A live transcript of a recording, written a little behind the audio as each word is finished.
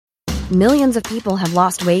Millions of people have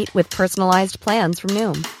lost weight with personalized plans from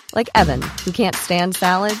Noom. Like Evan, who can't stand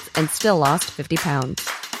salads and still lost 50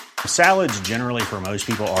 pounds. Salads generally for most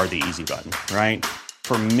people are the easy button, right?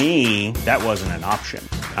 For me, that wasn't an option.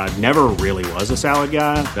 I never really was a salad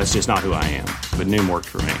guy. That's just not who I am. But Noom worked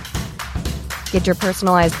for me. Get your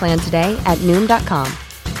personalized plan today at Noom.com.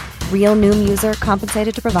 Real Noom user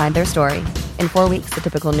compensated to provide their story. In 4 weeks, the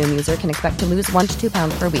typical Noom user can expect to lose 1 to 2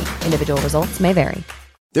 pounds per week. Individual results may vary.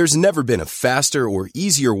 There's never been a faster or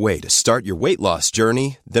easier way to start your weight loss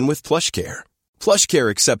journey than with PlushCare. PlushCare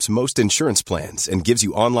accepts most insurance plans and gives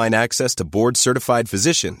you online access to board-certified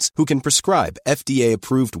physicians who can prescribe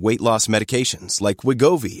FDA-approved weight loss medications like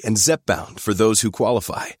Wegovy and Zepbound for those who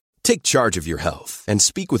qualify. Take charge of your health and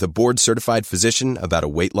speak with a board-certified physician about a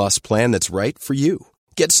weight loss plan that's right for you.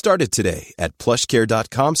 Get started today at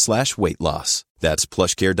plushcare.com/weight-loss. That's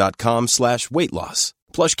plushcare.com/weight-loss.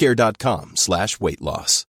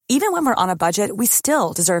 plushcare.com/weight-loss. Even when we're on a budget, we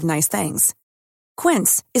still deserve nice things.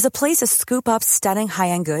 Quince is a place to scoop up stunning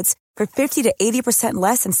high-end goods for 50 to 80%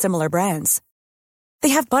 less than similar brands. They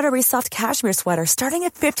have buttery soft cashmere sweaters starting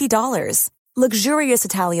at $50, luxurious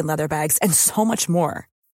Italian leather bags, and so much more.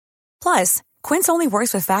 Plus, Quince only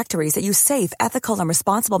works with factories that use safe, ethical, and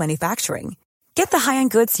responsible manufacturing. Get the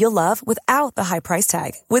high-end goods you'll love without the high price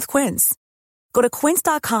tag with Quince. Go to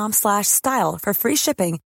quince.com/style for free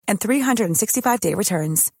shipping and 365-day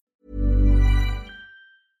returns.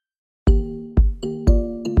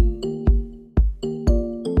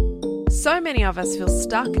 So many of us feel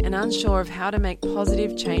stuck and unsure of how to make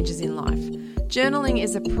positive changes in life. Journaling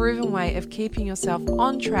is a proven way of keeping yourself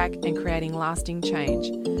on track and creating lasting change.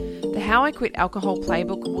 The How I Quit Alcohol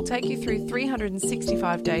Playbook will take you through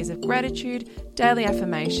 365 days of gratitude, daily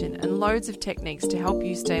affirmation, and loads of techniques to help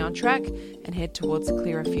you stay on track and head towards a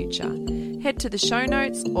clearer future. Head to the show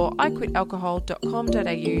notes or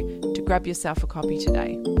iquitalcohol.com.au to grab yourself a copy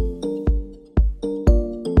today.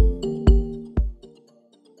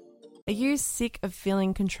 Are you sick of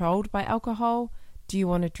feeling controlled by alcohol? Do you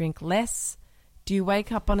want to drink less? Do you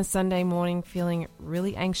wake up on a Sunday morning feeling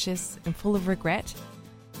really anxious and full of regret?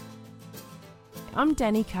 I'm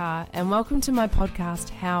Danny Carr, and welcome to my podcast,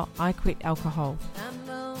 How I Quit Alcohol.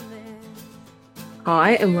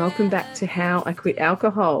 Hi, and welcome back to How I Quit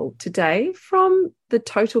Alcohol. Today from the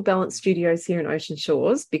Total Balance Studios here in Ocean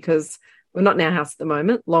Shores, because we're not in our house at the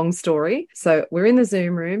moment, long story. So we're in the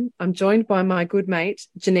Zoom room. I'm joined by my good mate,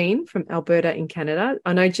 Janine from Alberta in Canada.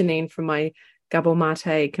 I know Janine from my Gabor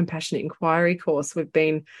Mate Compassionate Inquiry course. We've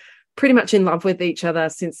been pretty much in love with each other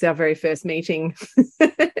since our very first meeting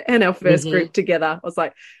and our first group together. I was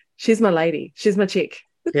like, she's my lady. She's my chick.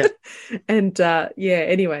 Yeah. And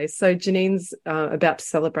anyway, so Janine's about to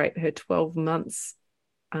celebrate her 12 months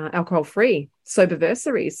alcohol-free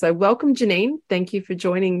soberversary. So welcome, Janine. Thank you for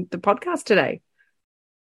joining the podcast today.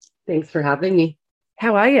 Thanks for having me.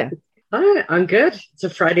 How are you? I'm good. It's a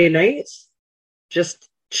Friday night. Just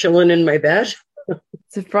chilling in my bed.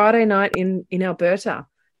 It's a Friday night in Alberta.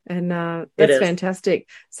 And that's fantastic.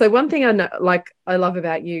 So one thing I know, like I love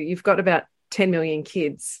about you, you've got about 10 million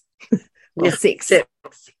kids. Well, yeah,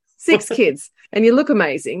 six kids, and you look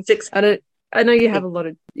amazing. I know you have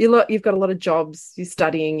you've got a lot of jobs, you're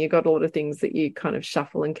studying, you've got a lot of things that you kind of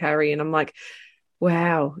shuffle and carry. And I'm like,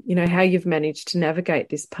 wow, how you've managed to navigate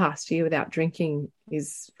this past year without drinking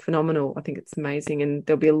is phenomenal. I think it's amazing. And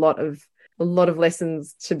there'll be a lot of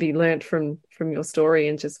lessons to be learnt from your story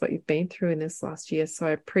and just what you've been through in this last year. So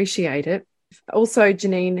I appreciate it. Also,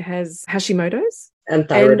 Janine has Hashimoto's and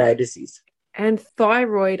thyroid eye disease. And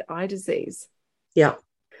thyroid eye disease. Yeah.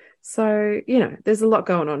 So, there's a lot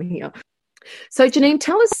going on here. So, Janine,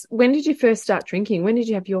 tell us, when did you first start drinking? When did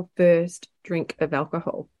you have your first drink of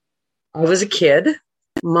alcohol? I was a kid.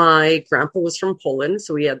 My grandpa was from Poland,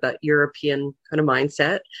 so we had that European kind of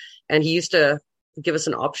mindset. And he used to give us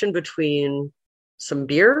an option between some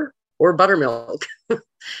beer or buttermilk.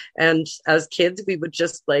 And as kids, we would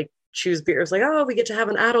just choose beer. It was like, oh, we get to have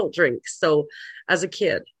an adult drink. So as a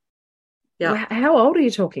kid. Yeah. Well, how old are you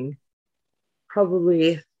talking?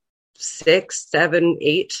 Probably 6, 7,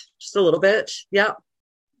 8, just a little bit. Yeah.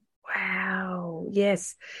 Wow.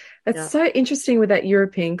 Yes. That's so interesting with that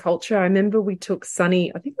European culture. I remember we took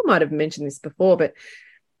Sunny, I think I might have mentioned this before, but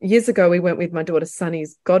years ago we went with my daughter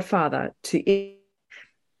Sunny's godfather to Italy.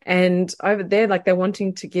 And over there, they're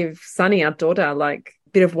wanting to give Sunny, our daughter, a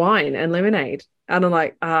bit of wine and lemonade. And I'm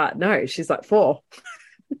like, no, she's 4.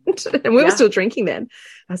 And we were still drinking then.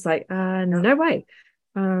 I was like, no way.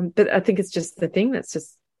 But I think it's just the thing. That's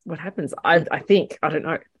just what happens. I think, I don't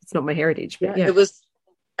know. It's not my heritage. But It was,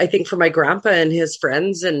 I think, for my grandpa and his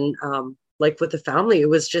friends and with the family, it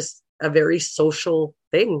was just a very social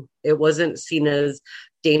thing. It wasn't seen as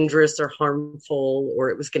dangerous or harmful, or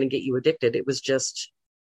it was going to get you addicted. It was just,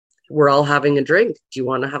 we're all having a drink. Do you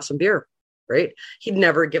want to have some beer? Right? He'd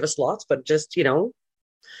never give us lots, but just, a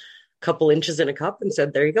couple inches in a cup and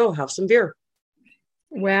said, there you go, have some beer.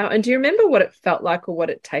 Wow. And do you remember what it felt like or what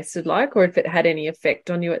it tasted like, or if it had any effect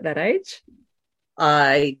on you at that age?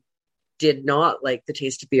 I did not like the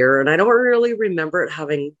taste of beer, and I don't really remember it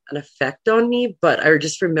having an effect on me, but I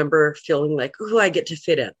just remember feeling like, oh, I get to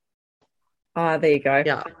fit in. Ah, there you go.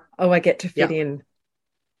 Yeah. Oh, I get to fit in.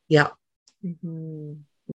 Yeah. Mm-hmm.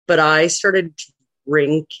 But I started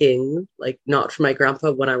drinking, like not from my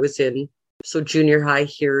grandpa, when I was so junior high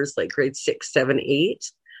here is like grade 6, 7,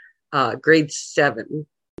 8. Grade 7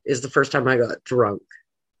 is the first time I got drunk.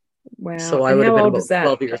 Wow. So I would have been about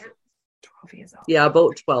 12 years. 12 years old. Yeah,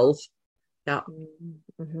 about 12. Yeah.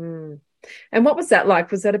 Mm-hmm. And what was that like?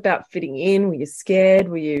 Was that about fitting in? Were you scared?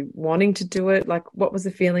 Were you wanting to do it? Like, what was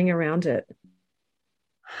the feeling around it?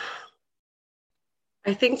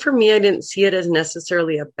 I think for me, I didn't see it as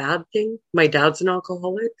necessarily a bad thing. My dad's an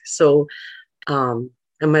alcoholic. So, and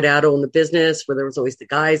my dad owned the business where there was always the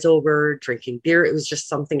guys over drinking beer. It was just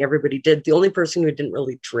something everybody did. The only person who didn't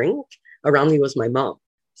really drink around me was my mom.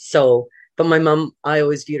 So, but my mom, I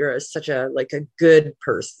always viewed her as such a good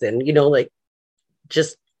person,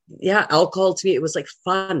 alcohol to me, it was like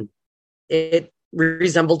fun. It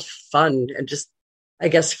resembled fun and just, I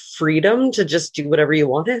guess, freedom to just do whatever you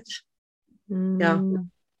wanted.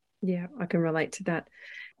 Yeah, I can relate to that.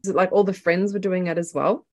 Is it like all the friends were doing it as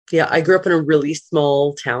well? Yeah, I grew up in a really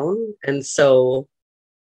small town, and so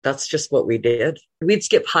that's just what we did. We'd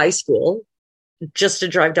skip high school just to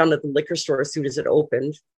drive down to the liquor store as soon as it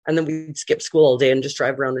opened, and then we'd skip school all day and just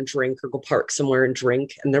drive around and drink, or go park somewhere and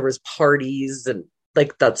drink. And there was parties, and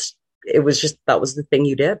that was the thing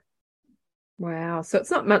you did. Wow. So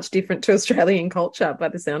it's not much different to Australian culture by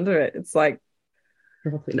the sound of it. It's like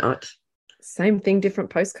probably not. Same thing, different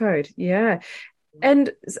postcode. Yeah.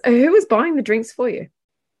 And who was buying the drinks for you?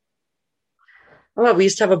 Oh, we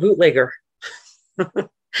used to have a bootlegger.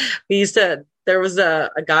 There was a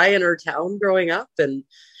guy in our town growing up, and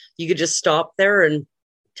you could just stop there and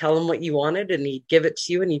tell him what you wanted, and he'd give it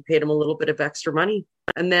to you, and you paid him a little bit of extra money.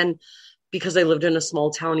 And then because I lived in a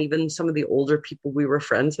small town, even some of the older people we were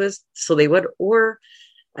friends with, so they would,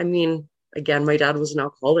 again, my dad was an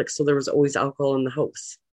alcoholic, so there was always alcohol in the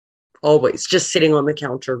house. Always just sitting on the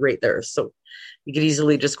counter right there. So you could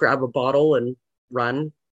easily just grab a bottle and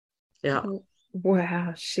run. Yeah.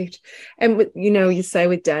 Wow, shit. And you say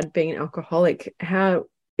with dad being an alcoholic, how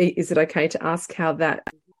is it okay to ask how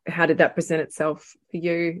did that present itself for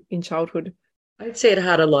you in childhood? I'd say it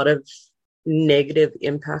had a lot of negative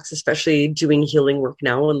impacts, especially doing healing work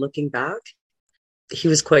now and looking back. He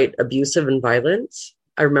was quite abusive and violent.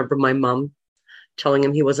 I remember my mom telling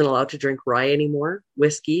him he wasn't allowed to drink rye anymore,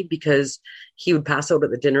 whiskey, because he would pass out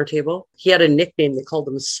at the dinner table. He had a nickname. They called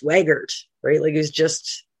him Swaggart, right? Like,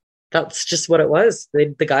 that's just what it was.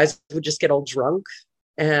 The guys would just get all drunk.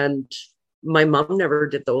 And my mom never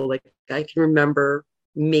did, though. Like, I can remember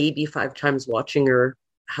maybe 5 times watching her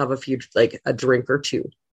have a drink or two.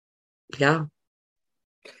 Yeah.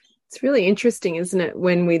 It's really interesting, isn't it,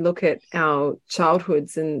 when we look at our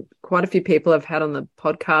childhoods, and quite a few people I've had on the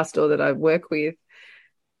podcast or that I work with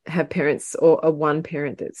have parents, or a one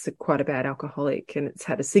parent that's quite a bad alcoholic, and it's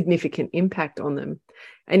had a significant impact on them.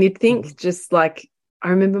 And you'd think just like, I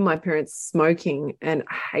remember my parents smoking and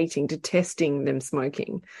detesting them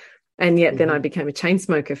smoking. And yet then I became a chain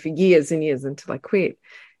smoker for years and years until I quit.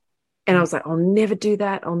 And I was like, I'll never do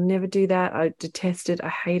that. I detest it. I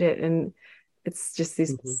hate it. And it's just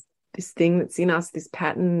this thing that's in us, this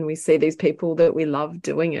pattern. We see these people that we love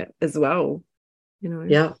doing it as well,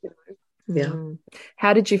 Yeah. Yeah.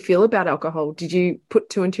 How did you feel about alcohol? Did you put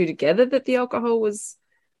 2 and 2 together that the alcohol was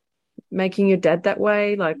making your dad that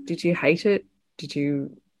way? Like, did you hate it?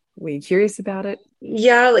 Were you curious about it?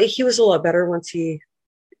 Yeah, he was a lot better once he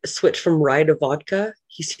switched from rye to vodka.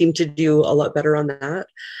 He seemed to do a lot better on that.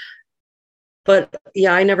 But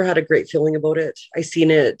yeah, I never had a great feeling about it. I seen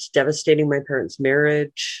it devastating my parents'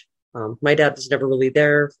 marriage. My dad was never really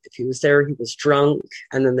there. If he was there, he was drunk.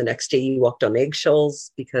 And then the next day he walked on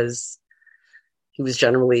eggshells because he was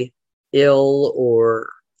generally ill or,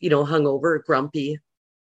 hungover, grumpy.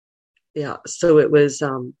 Yeah. So it was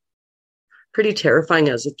pretty terrifying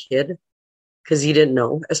as a kid because you didn't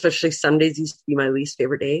know, especially Sundays used to be my least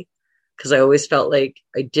favorite day because I always felt like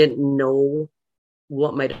I didn't know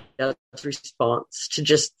what my dad's response to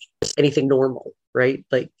just anything normal, right?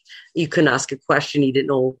 Like you couldn't ask a question. You didn't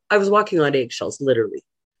know. I was walking on eggshells, literally.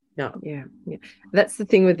 Yeah. Yeah. That's the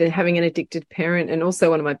thing with having an addicted parent. And also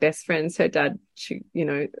one of my best friends, her dad,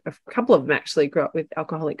 a couple of them actually grew up with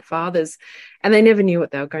alcoholic fathers, and they never knew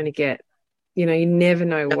what they were going to get. You never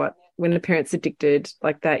know what, when a parent's addicted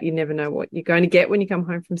like that, you never know what you're going to get when you come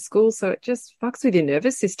home from school. So it just fucks with your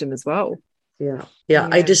nervous system as well. Yeah.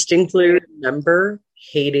 I distinctly remember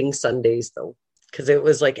hating Sundays though, because it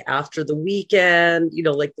was like after the weekend,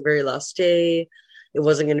 like the very last day. It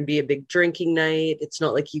wasn't going to be a big drinking night. It's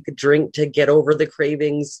not like you could drink to get over the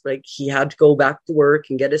cravings. Like he had to go back to work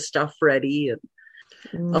and get his stuff ready, and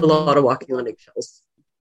a lot of walking on eggshells.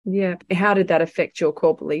 Yeah. How did that affect your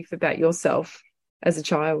core belief about yourself as a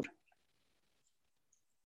child?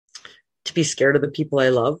 To be scared of the people I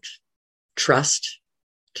loved,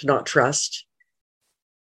 to not trust.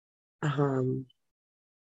 And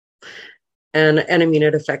I mean,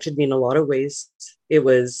 it affected me in a lot of ways.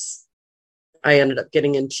 I ended up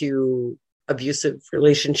getting into abusive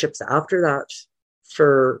relationships after that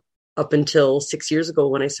for up until 6 years ago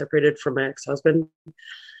when I separated from my ex-husband.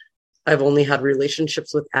 I've only had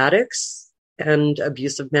relationships with addicts and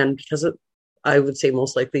abusive men I would say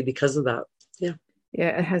most likely because of that. Yeah.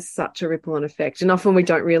 Yeah, it has such a ripple on effect. And often we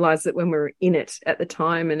don't realize it when we're in it at the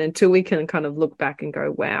time. And until we can kind of look back and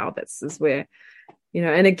go, wow, this is where,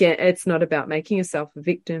 and again, it's not about making yourself a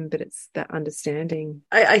victim, but it's that understanding.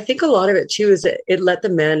 I think a lot of it too is it let the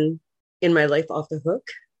men in my life off the hook,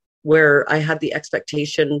 where I had the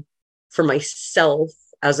expectation for myself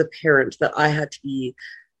as a parent that I had to be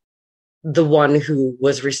the one who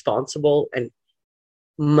was responsible, and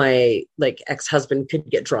my ex-husband could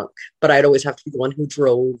get drunk, but I'd always have to be the one who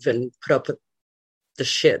drove and put up with the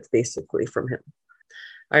shit basically from him.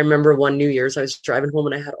 I remember one New Year's, I was driving home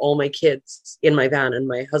and I had all my kids in my van, and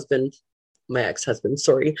my ex-husband,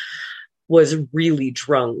 was really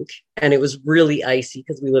drunk, and it was really icy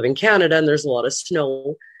because we live in Canada and there's a lot of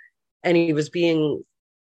snow, and he was being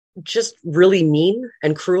just really mean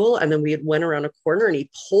and cruel. And then we had went around a corner and he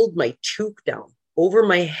pulled my toque down over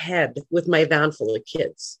my head with my van full of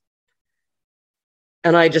kids.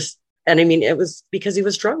 And I mean, it was because he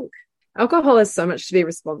was drunk. Alcohol has so much to be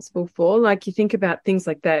responsible for. Like, you think about things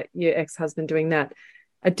like that, your ex-husband doing that.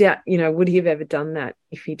 I doubt, would he have ever done that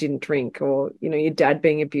if he didn't drink? Or, your dad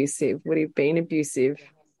being abusive, would he have been abusive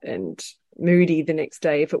and moody the next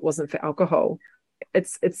day if it wasn't for alcohol?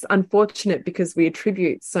 It's unfortunate because we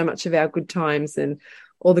attribute so much of our good times and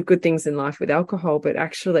all the good things in life with alcohol, but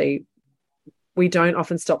actually we don't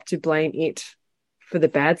often stop to blame it for the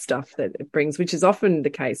bad stuff that it brings, which is often the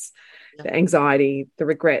case. Yeah. The anxiety, the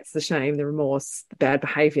regrets, the shame, the remorse, the bad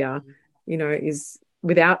behavior, is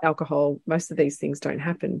without alcohol, most of these things don't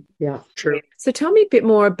happen. Yeah, true. So tell me a bit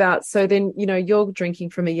more about, so then, you're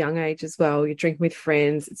drinking from a young age as well. You're drinking with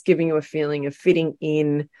friends. It's giving you a feeling of fitting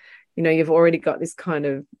in. You've already got this kind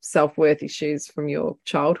of self-worth issues from your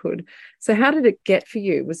childhood. So how did it get for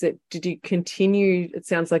you? Did you continue? It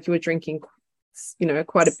sounds like you were drinking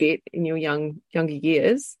quite a bit in your younger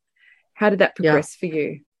years. How did that progress for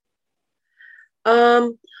you?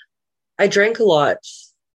 I drank a lot.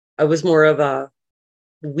 I was more of a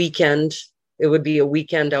weekend. It would be a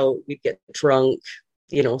weekend out. We'd get drunk,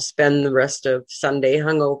 spend the rest of Sunday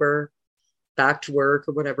hungover, back to work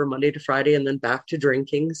or whatever, Monday to Friday, and then back to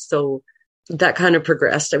drinking. So that kind of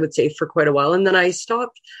progressed, I would say, for quite a while. And then I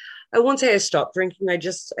stopped. I won't say I stopped drinking. I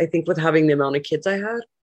think with having the amount of kids I had,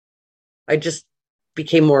 I just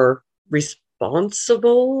became more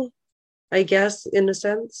responsible, I guess, in a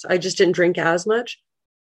sense. I just didn't drink as much.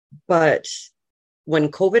 But when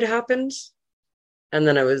COVID happened, and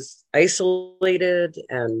then I was isolated,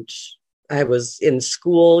 and I was in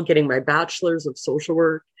school getting my bachelor's of social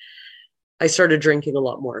work, I started drinking a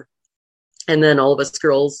lot more. And then all of us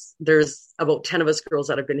girls, there's about 10 of us girls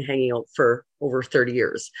that have been hanging out for over 30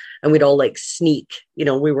 years. And we'd all sneak,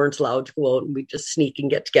 we weren't allowed to go out, and we'd just sneak and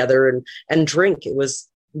get together and drink. It was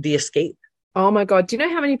the escape. Oh my God. Do you know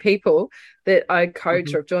how many people that I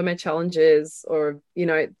coach or join my challenges or,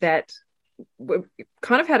 that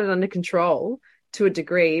kind of had it under control to a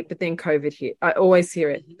degree, but then COVID hit. I always hear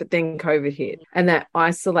it, but then COVID hit. And that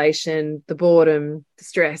isolation, the boredom, the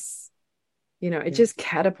stress, it just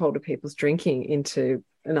catapulted people's drinking into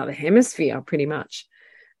another hemisphere pretty much.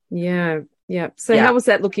 Yeah. Yeah. So how was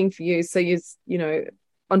that looking for you? So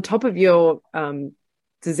on top of your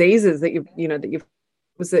diseases that you've,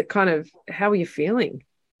 was it kind of, how were you feeling?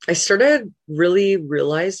 I started really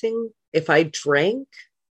realizing if I drank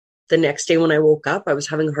the next day when I woke up, I was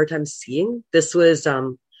having a hard time seeing. This was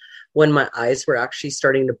when my eyes were actually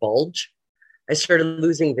starting to bulge. I started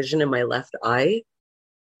losing vision in my left eye.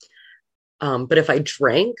 But if I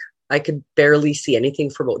drank, I could barely see anything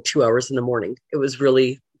for about 2 hours in the morning. It was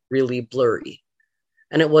really, really blurry.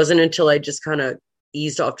 And it wasn't until I just kind of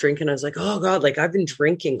eased off drinking, I was like, oh God, like I've been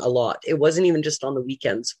drinking a lot. It wasn't even just on the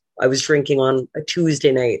weekends. I was drinking on a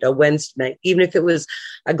Tuesday night, a Wednesday night, even if it was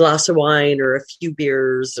a glass of wine or a few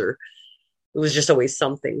beers, or it was just always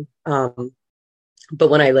something. But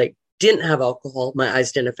when I like didn't have alcohol, my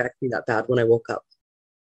eyes didn't affect me that bad when I woke up.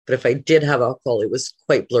 But if I did have alcohol, it was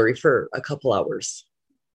quite blurry for a couple hours.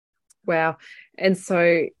 Wow. And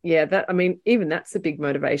so, yeah, that, I mean, even that's a big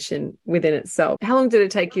motivation within itself. How long did it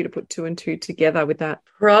take you to put two and two together with that?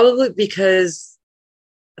 Probably because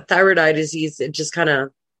thyroid eye disease, it just kind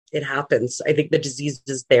of, it happens. I think the disease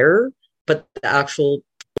is there, but the actual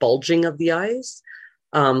bulging of the eyes,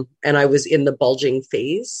 and I was in the bulging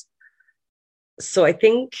phase. So I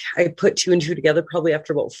think I put two and two together probably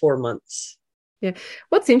after about 4 months. Yeah.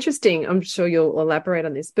 What's interesting, I'm sure you'll elaborate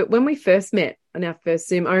on this, but when we first met on our first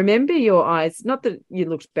Zoom, I remember your eyes, not that you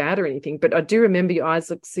looked bad or anything, but I do remember your eyes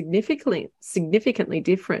look significantly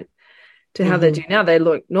different to how they do now. They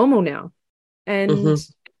look normal now. And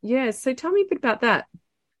yeah, so tell me a bit about that.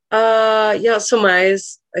 Yeah, so my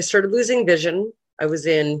eyes, I started losing vision. I was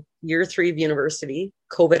in year 3 of university.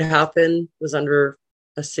 COVID happened, was under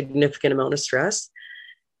a significant amount of stress.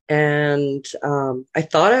 And I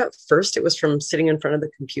thought at first it was from sitting in front of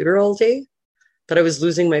the computer all day that I was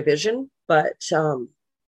losing my vision, but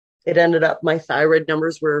it ended up my thyroid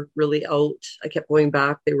numbers were really out. I kept going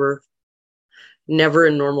back. They were never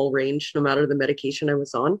in normal range, no matter the medication I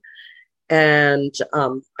was on. And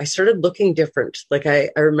I started looking different. Like I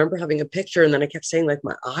remember having a picture and then I kept saying like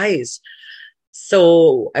my eyes.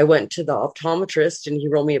 So I went to the optometrist and he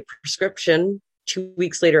wrote me a prescription. 2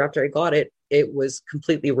 weeks later after I got it, it was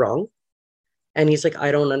completely wrong. And he's like,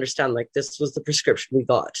 I don't understand. Like, this was the prescription we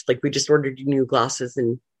got. Like, we just ordered you new glasses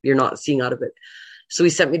and you're not seeing out of it. So he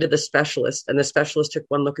sent me to the specialist, and the specialist took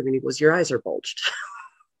one look at me and he goes, your eyes are bulged.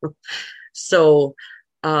 So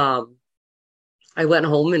I went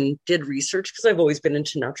home and did research because I've always been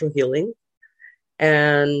into natural healing.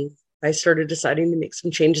 And I started deciding to make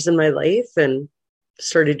some changes in my life and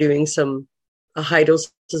started doing some high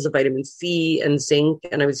doses of vitamin C and zinc.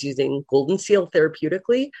 And I was using Golden Seal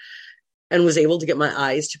therapeutically and was able to get my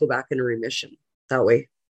eyes to go back into remission that way.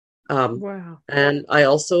 Wow. And I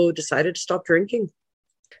also decided to stop drinking.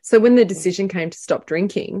 So when the decision came to stop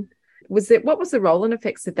drinking, what was the role and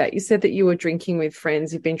effects of that? You said that you were drinking with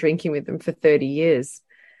friends. You've been drinking with them for 30 years.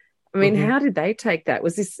 I mean, how did they take that?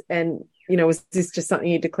 Was this just something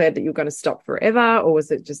you declared that you were going to stop forever, or was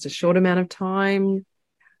it just a short amount of time?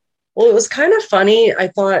 Well, it was kind of funny. I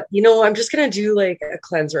thought, I'm just going to do like a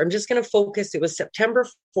cleanser. I'm just going to focus. It was September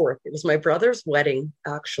 4th. It was my brother's wedding,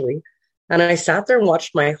 actually. And I sat there and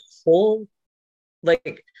watched my whole,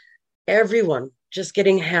 like, everyone just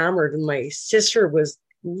getting hammered. And my sister was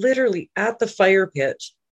literally at the fire pit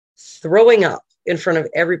throwing up in front of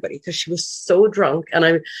everybody because she was so drunk. And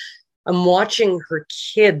I'm watching her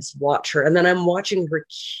kids watch her. And then I'm watching her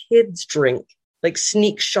kids drink, like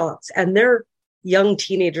sneak shots. And they're young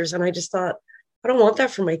teenagers. And I just thought, I don't want that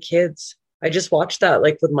for my kids. I just watched that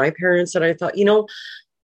like with my parents. And I thought,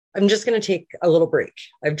 I'm just going to take a little break.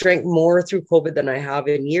 I've drank more through COVID than I have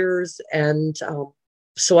in years. And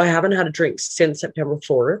so I haven't had a drink since September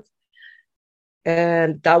 4th.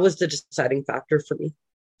 And that was the deciding factor for me.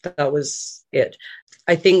 That was it.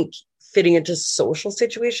 I think fitting into social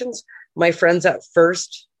situations, my friends at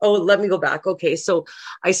first, let me go back. Okay. So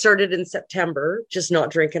I started in September, just not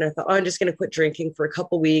drinking. I thought, I'm just going to quit drinking for a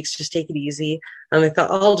couple of weeks, just take it easy. And I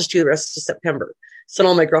thought, I'll just do the rest of September. So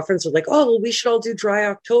all my girlfriends were like, well, we should all do dry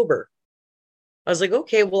October. I was like,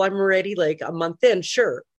 okay, well, I'm already like a month in.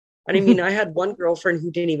 Sure. And I mean, I had one girlfriend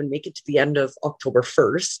who didn't even make it to the end of October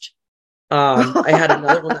 1st. I had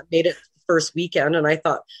another one that made it the first weekend. And I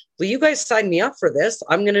thought, well, you guys signed me up for this.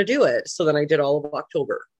 I'm going to do it. So then I did all of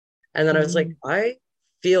October. And then I was like, I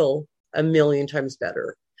feel a million times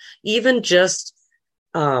better, even just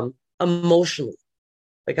emotionally.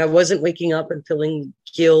 Like I wasn't waking up and feeling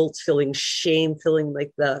guilt, feeling shame, feeling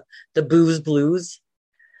like the booze blues.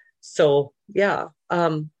 So yeah.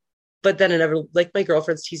 But then like my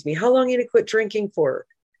girlfriends tease me, how long are you going to quit drinking for?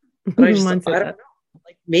 And I just I don't know,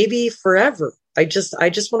 like maybe forever. I just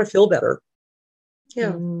want to feel better.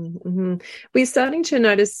 Yeah. Mm-hmm. Were you starting to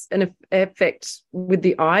notice an effect with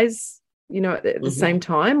the eyes, at the same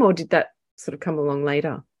time, or did that sort of come along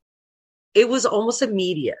later? It was almost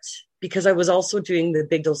immediate because I was also doing the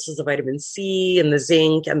big doses of vitamin C and the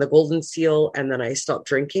zinc and the Golden Seal. And then I stopped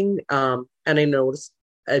drinking. And I noticed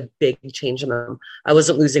a big change in them. I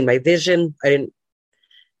wasn't losing my vision. I didn't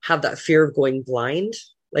have that fear of going blind.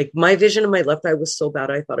 Like my vision in my left eye was so bad,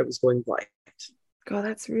 I thought I was going blind. God,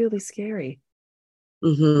 that's really scary.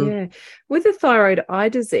 Mm-hmm. Yeah. With the thyroid eye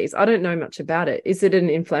disease, I don't know much about it. Is it an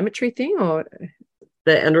inflammatory thing or?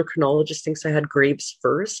 The endocrinologist thinks I had Graves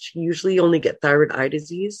first. You usually only get thyroid eye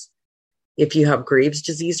disease if you have Graves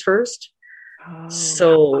disease first. Oh.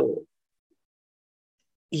 So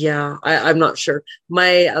yeah, I'm not sure.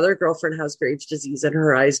 My other girlfriend has Graves disease and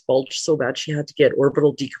her eyes bulged so bad she had to get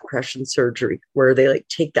orbital decompression surgery, where they like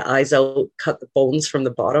take the eyes out, cut the bones from the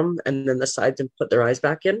bottom and then the sides and put their eyes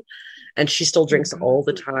back in. And she still drinks all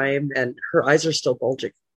the time and her eyes are still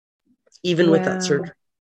bulging, even with that surgery.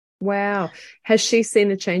 Wow. Has she seen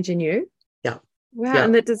the change in you? Yeah. Wow. Yeah.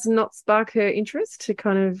 And that does not spark her interest to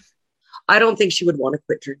kind of. I don't think she would want to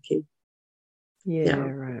quit drinking. Yeah.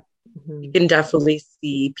 Right. Mm-hmm. You can definitely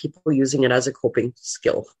see people using it as a coping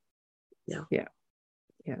skill. Yeah.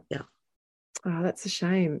 Oh, that's a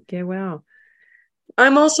shame. Yeah, wow.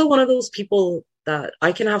 I'm also one of those people that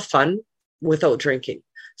I can have fun without drinking.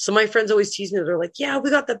 So my friends always tease me. They're like, yeah,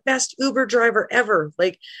 we got the best Uber driver ever.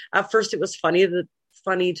 Like at first it was funny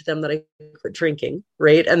to them that I quit drinking,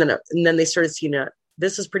 right? And then they started seeing it.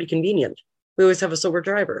 This is pretty convenient. We always have a sober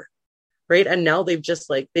driver. Right. And now they've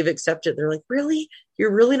accepted. They're like, really?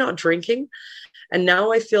 You're really not drinking? And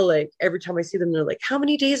now I feel like every time I see them, they're like, how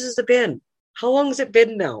many days has it been? How long has it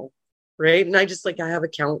been now? Right. And I have a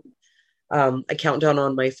countdown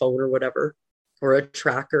on my phone or whatever, or a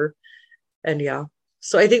tracker. And yeah,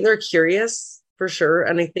 so I think they're curious for sure.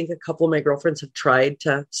 And I think a couple of my girlfriends have tried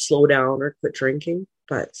to slow down or quit drinking,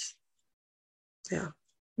 but yeah.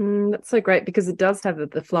 That's so great because it does have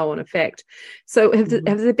the flow-on effect. So have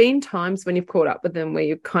there been times when you've caught up with them where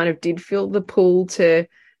you kind of did feel the pull to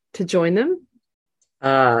join them?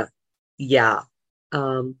 Yeah.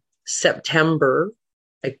 September,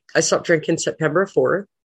 I stopped drinking September 4th.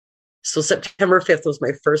 So September 5th was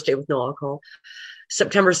my first day with no alcohol.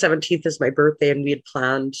 September 17th is my birthday and we had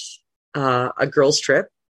planned a girls trip.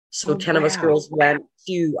 So 10 of us girls went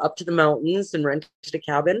up to the mountains and rented a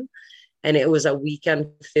cabin. And it was a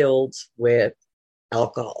weekend filled with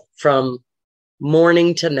alcohol from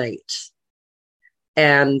morning to night.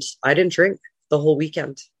 And I didn't drink the whole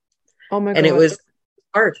weekend. Oh my God. And it was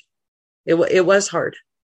hard. It was hard.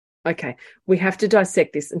 Okay. We have to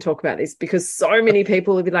dissect this and talk about this because so many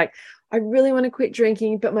people will be like, I really want to quit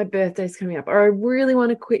drinking, but my birthday's coming up. Or I really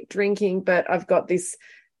want to quit drinking, but I've got this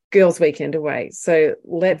girls' weekend away. So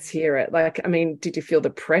let's hear it. Like, I mean, did you feel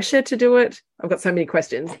the pressure to do it? I've got so many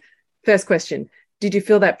questions. First question, did you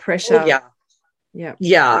feel that pressure? Oh,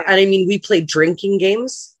 yeah. And I mean, we played drinking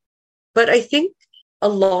games, but I think a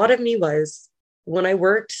lot of me was when I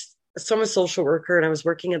worked, so I'm a social worker and I was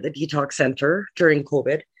working at the detox center during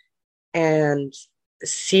COVID and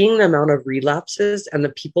seeing the amount of relapses and the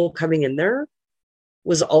people coming in there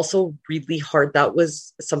was also really hard. That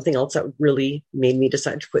was something else that really made me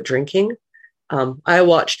decide to quit drinking. I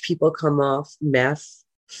watched people come off meth,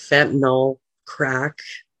 fentanyl, crack,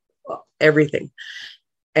 everything.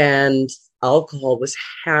 And alcohol was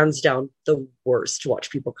hands down the worst to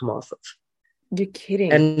watch people come off of. You're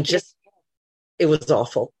kidding. And it was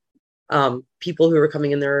awful. People who were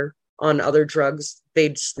coming in there on other drugs,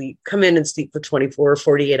 they'd come in and sleep for 24 or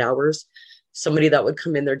 48 hours. Somebody that would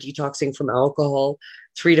come in there detoxing from alcohol,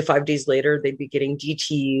 3 to 5 days later, they'd be getting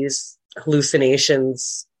DTs,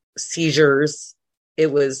 hallucinations, seizures.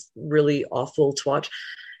 It was really awful to watch.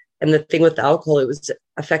 And the thing with alcohol, it was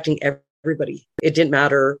affecting everybody. It didn't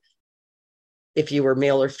matter if you were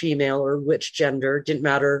male or female or which gender, it didn't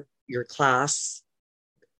matter your class,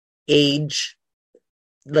 age,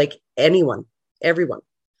 like everyone.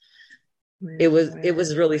 It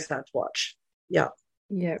was really sad to watch. Yeah.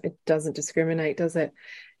 Yeah. It doesn't discriminate, does it?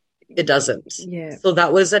 It doesn't. Yeah. So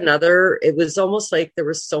that was it was almost like there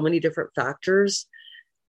were so many different factors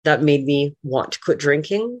that made me want to quit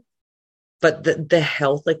drinking. But the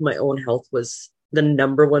health, like my own health was the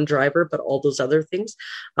number one driver, but all those other things.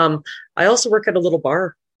 I also work at a little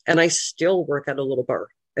bar and I still work at a little bar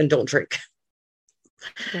and don't drink.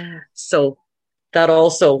 Yeah. So that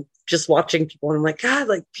also just watching people, and I'm like, God,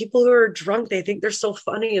 like people who are drunk, they think they're so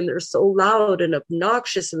funny and they're so loud and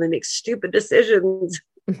obnoxious and they make stupid decisions.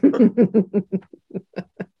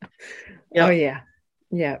 Yeah. Oh yeah.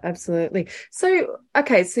 Yeah, absolutely. So,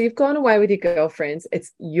 okay, so you've gone away with your girlfriends.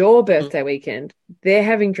 It's your birthday weekend. They're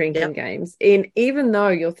having drinking games. And even though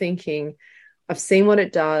you're thinking, I've seen what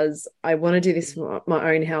it does, I want to do this for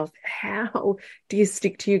my own health, how do you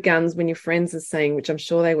stick to your guns when your friends are saying, which I'm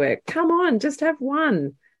sure they were, come on, just have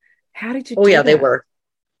one? How did you do that? They were.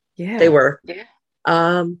 Yeah. They were. Yeah.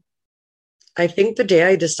 I think the day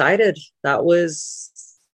I decided that was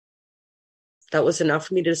enough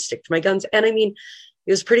for me to stick to my guns. And I mean,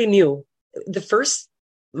 it was pretty new. The first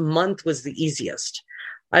month was the easiest.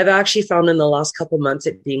 I've actually found in the last couple months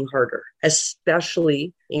it being harder,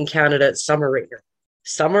 especially in Canada. It's summer right now.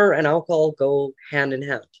 Summer and alcohol go hand in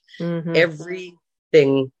hand. Mm-hmm.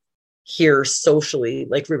 Everything here socially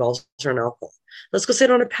like revolves around alcohol. Let's go sit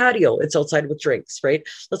on a patio. It's outside with drinks, right?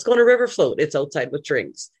 Let's go on a river float. It's outside with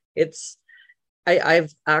drinks.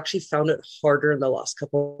 I've actually found it harder in the last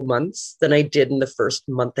couple of months than I did in the first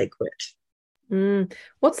month I quit.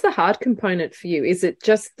 What's the hard component for you? Is it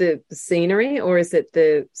just the scenery, or is it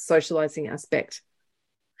the socializing aspect?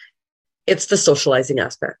 It's the socializing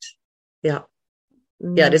aspect. Yeah.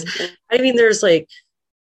 Yeah, it is. I mean, there's like,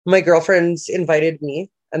 my girlfriends invited me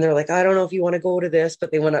and they're like, I don't know if you want to go to this,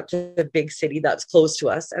 but they went up to a big city that's close to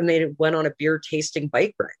us and they went on a beer tasting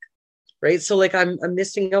bike ride. Right. So like I'm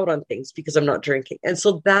missing out on things because I'm not drinking. And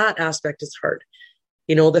so that aspect is hard.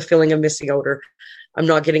 You know, the feeling of missing out, or I'm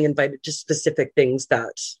not getting invited to specific things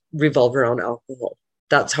that revolve around alcohol.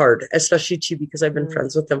 That's hard, especially too, because I've been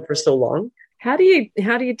friends with them for so long. How do you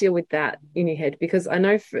deal with that in your head? Because I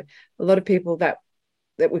know for a lot of people that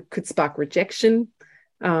could spark rejection.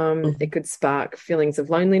 It could spark feelings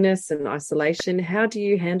of loneliness and isolation. How do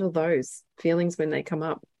you handle those feelings when they come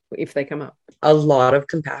up, if they come up? A lot of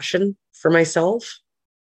compassion for myself.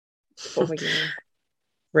 Oh, yeah.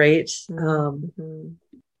 Right. Mm-hmm.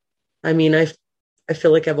 I mean, I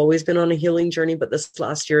feel like I've always been on a healing journey, but this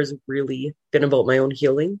last year has really been about my own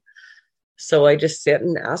healing. So I just sit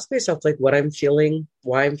and ask myself like what I'm feeling,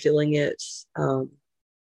 why I'm feeling it.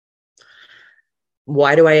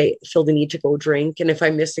 Why do I feel the need to go drink? And if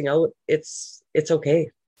I'm missing out, it's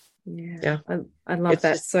okay. Yeah. I love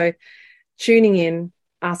that. So tuning in,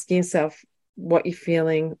 asking yourself what you're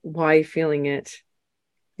feeling, why you're feeling it.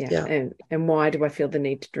 Yeah. And why do I feel the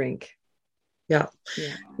need to drink? Yeah.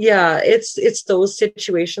 It's those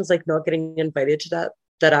situations like not getting invited to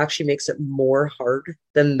that actually makes it more hard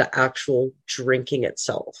than the actual drinking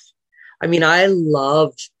itself. I mean, I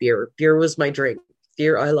loved beer. Beer was my drink.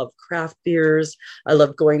 I love craft beers. I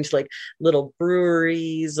love going to like little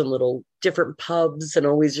breweries and little different pubs and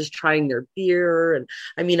always just trying their beer. And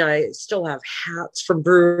I mean, I still have hats from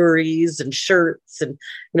breweries and shirts, and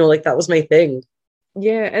like that was my thing.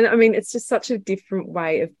 Yeah. And I mean, it's just such a different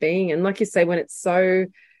way of being. And like you say, when it's your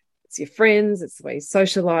friends, it's the way you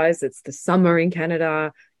socialize, it's the summer in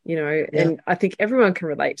Canada, and I think everyone can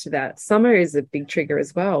relate to that. Summer is a big trigger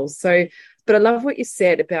as well. So, but I love what you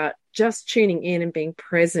said about just tuning in and being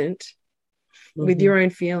present with your own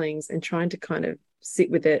feelings and trying to kind of sit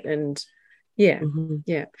with it. And yeah.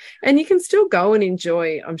 And you can still go and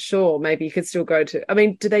enjoy, I'm sure, maybe you could still go to, I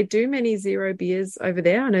mean, do they do many zero beers over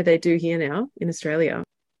there? I know they do here now in Australia.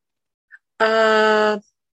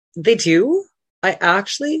 They do. I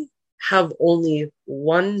actually have only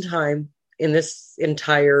one time in this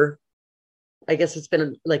entire, I guess it's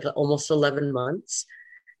been like almost 11 months,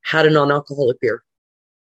 had a non-alcoholic beer.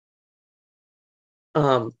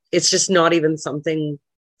 It's just not even something,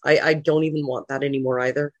 I don't even want that anymore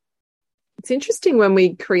either. It's interesting when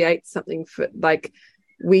we create something for, like,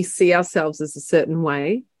 we see ourselves as a certain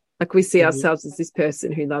way. Like we see ourselves as this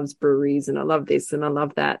person who loves breweries and I love this and I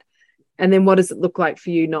love that. And then what does it look like for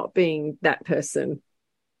you not being that person?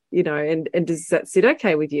 And does that sit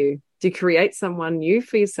okay with you? Do you create someone new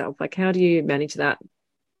for yourself? Like, how do you manage that?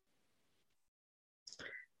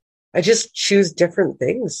 I just choose different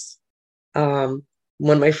things. When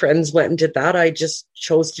my friends went and did that, I just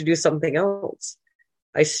chose to do something else.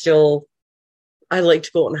 I like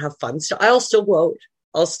to go out and have fun. So I'll still go out.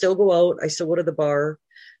 I still go to the bar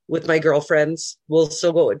with my girlfriends. We'll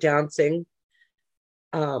still go out dancing.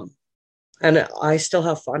 And I still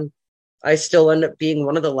have fun. I still end up being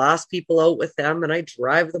one of the last people out with them, and I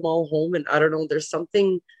drive them all home. And I don't know, there's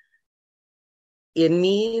something in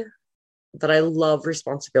me that I love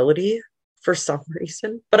responsibility for some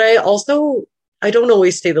reason, but I don't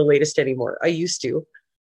always stay the latest anymore. I used to.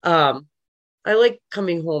 I like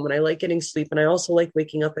coming home and I like getting sleep, and I also like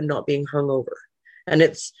waking up and not being hungover. And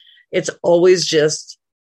it's always just,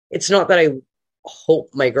 it's not that I hope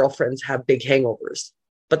my girlfriends have big hangovers,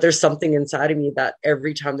 but there's something inside of me that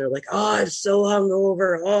every time they're like, oh, I'm so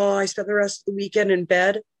hungover. Oh, I spent the rest of the weekend in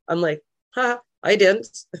bed. I'm like, I didn't.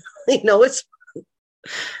 It's fun.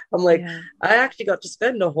 I'm like, I actually got to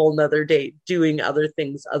spend a whole nother day doing other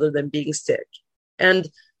things other than being sick. And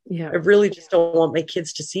I really just don't want my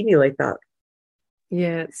kids to see me like that.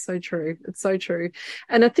 Yeah, it's so true. It's so true.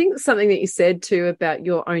 And I think something that you said too about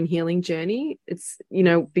your own healing journey, it's,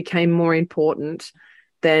 became more important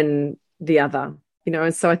than the other,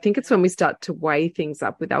 and so I think it's when we start to weigh things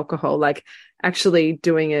up with alcohol, like actually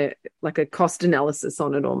doing a cost analysis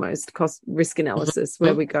on it, almost cost risk analysis,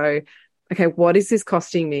 where we go, okay, what is this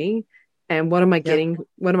costing me? and what am I getting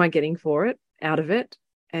for it, out of it?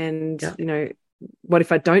 And, you know, what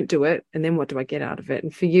if I don't do it? And then what do I get out of it?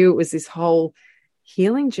 And for you, it was this whole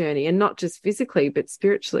healing journey, and not just physically, but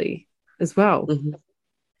spiritually as well. Mm-hmm.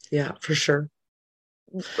 Yeah, for sure.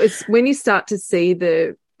 It's when you start to see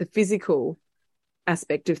the physical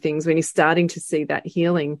aspect of things, when you're starting to see that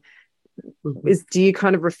healing, do you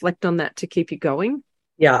kind of reflect on that to keep you going?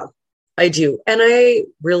 Yeah, I do. And I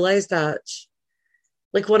realize that,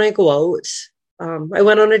 like, when I go out, I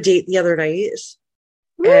went on a date the other night.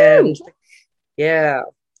 Woo! And yeah,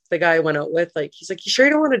 the guy I went out with, like, he's like, you sure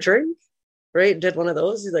you don't want to drink? Right? Did one of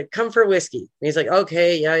those. He's like, come for whiskey. And he's like,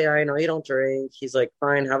 okay, yeah, I know you don't drink. He's like,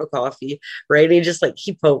 fine, have a coffee. Right? And he just, like,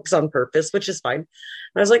 he pokes on purpose, which is fine. And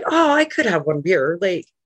I was like, oh, I could have one beer. Like,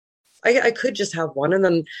 I could just have one. And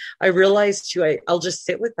then I realized too, I'll just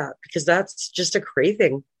sit with that, because that's just a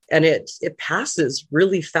craving, and it passes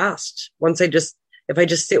really fast. If I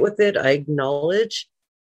just sit with it, I acknowledge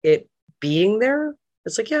it being there.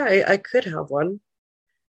 It's like, yeah, I could have one,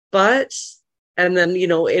 and then, you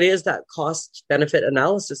know, it is that cost benefit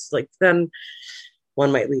analysis. Like, then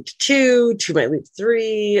one might lead to two might lead to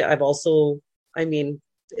three.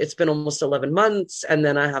 It's been almost 11 months, and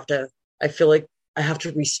then I feel like I have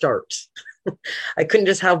to restart. I couldn't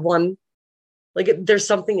just have one. Like, there's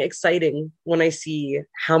something exciting when I see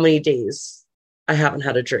how many days I haven't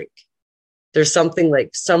had a drink. There's something,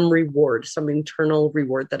 like, some reward, some internal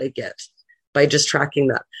reward that I get by just tracking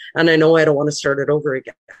that. And I know I don't want to start it over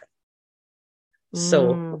again.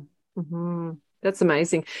 So that's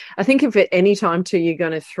amazing. I think if at any time too you're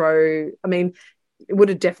going to throw, I mean, it would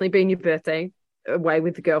have definitely been your birthday away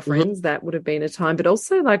with the girlfriends. That would have been a time, but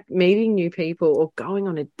also, like, meeting new people or going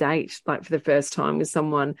on a date, like, for the first time with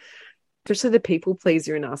someone, especially the people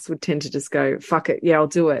pleaser in us would tend to just go, fuck it, yeah, I'll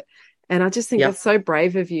do it. And I just think that's so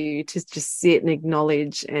brave of you to just sit and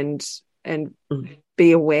acknowledge and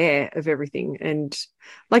be aware of everything. And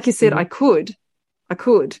like you said, I could,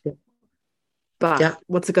 but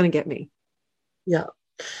what's it going to get me? Yeah.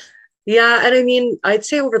 Yeah. And I mean, I'd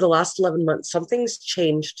say over the last 11 months, something's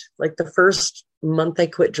changed. Like, the first month I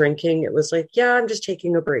quit drinking, it was like, yeah, I'm just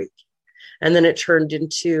taking a break. And then it turned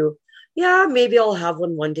into, yeah, maybe I'll have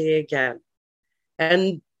one day again.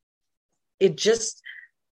 And it just,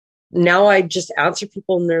 now I just answer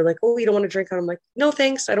people and they're like, oh, you don't want to drink? And I'm like, no,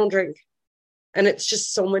 thanks, I don't drink. And it's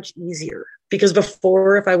just so much easier, because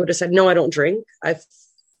before, if I would have said, no, I don't drink, I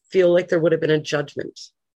feel like there would have been a judgment.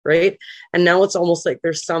 Right. And now it's almost like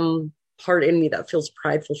there's some part in me that feels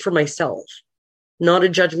prideful for myself, not a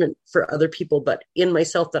judgment for other people, but in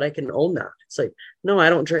myself, that I can own that. It's like, no, I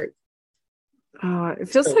don't drink. Oh, it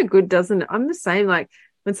feels so good, doesn't it? I'm the same. Like,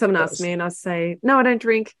 when someone asks me and I say, no, I don't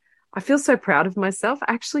drink, I feel so proud of myself.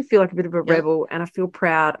 I actually feel like a bit of a rebel, and I feel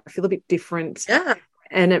proud. I feel a bit different. Yeah.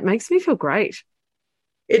 And it makes me feel great.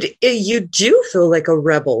 You do feel like a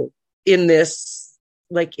rebel in this,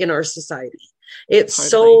 like, in our society. It's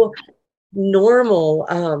so normal.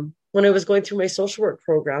 When I was going through my social work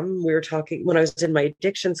program, we were talking, when I was in my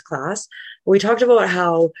addictions class, we talked about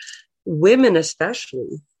how women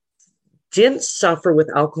especially didn't suffer with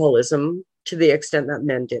alcoholism to the extent that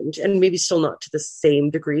men didn't, and maybe still not to the same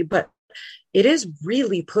degree, but it is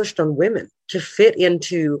really pushed on women to fit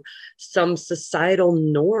into some societal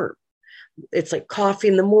norm. It's like coffee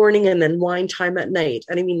in the morning and then wine time at night.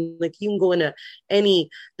 And I mean, like, you can go into any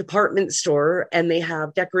department store and they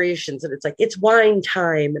have decorations and it's like, it's wine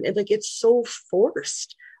time. And like, it's so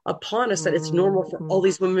forced upon us that it's normal for all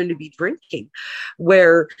these women to be drinking,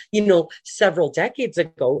 where, you know, several decades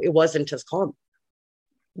ago, it wasn't as common.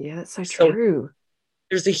 Yeah, that's so true.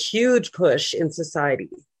 There's a huge push in society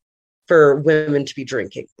for women to be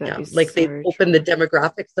drinking. Like, they open the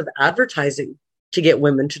demographics of advertising to get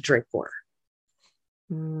women to drink more.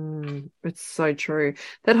 It's so true.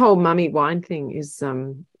 That whole mummy wine thing is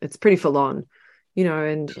it's pretty full on, you know,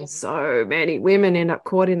 and so many women end up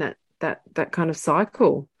caught in that kind of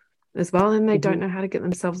cycle as well, and they don't know how to get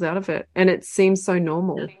themselves out of it, and it seems so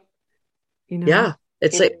normal, you know. Yeah,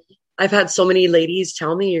 it's like, I've had so many ladies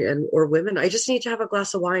tell me, or women, I just need to have a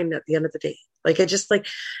glass of wine at the end of the day. Like, I just like,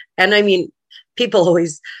 and I mean, people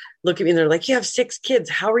always look at me and they're like, you have 6 kids.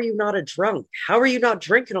 How are you not a drunk? How are you not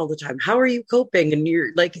drinking all the time? How are you coping? And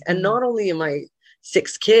you're like, and not only am I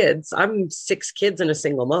 6 kids, I'm 6 kids and a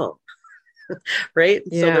single mom. Right.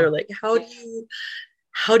 Yeah. So they're like,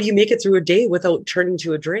 how do you make it through a day without turning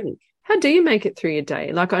to a drink? How do you make it through your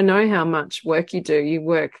day? Like, I know how much work you do. You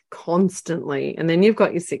work constantly, and then you've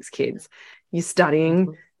got your 6 kids. You're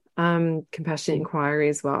studying compassionate inquiry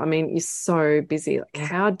as well. I mean, you're so busy. Like,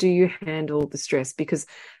 how do you handle the stress? Because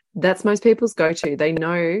That's most people's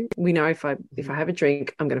go-to. We know if I have a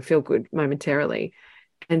drink, I'm going to feel good momentarily.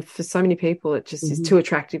 And for so many people, it just is too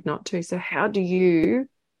attractive not to. So how do you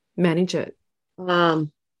manage it?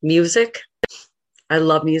 Music. I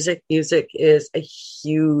love music. Music is a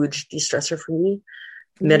huge de-stressor for me.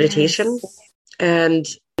 Meditation and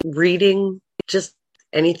reading, just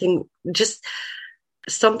anything, just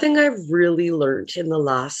something I've really learned in the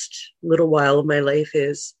last little while of my life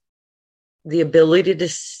is the ability to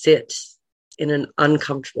sit in an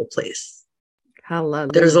uncomfortable place.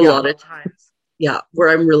 Hallelujah. There's a lot of times, where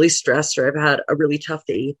I'm really stressed or I've had a really tough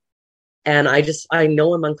day and I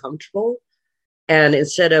know I'm uncomfortable. And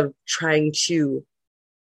instead of trying to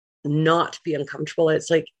not be uncomfortable, it's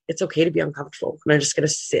like, it's okay to be uncomfortable. And I'm just going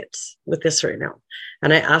to sit with this right now.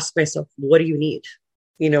 And I ask myself, what do you need?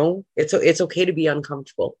 It's okay to be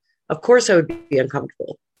uncomfortable. Of course I would be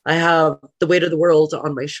uncomfortable. I have the weight of the world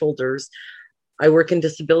on my shoulders. I work in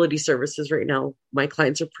disability services right now. My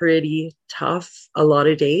clients are pretty tough a lot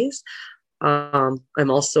of days. I'm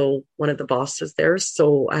also one of the bosses there,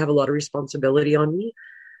 so I have a lot of responsibility on me.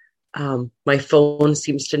 My phone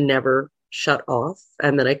seems to never shut off.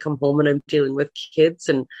 And then I come home and I'm dealing with kids.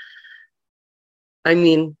 And I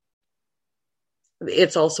mean,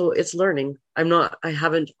 it's learning. I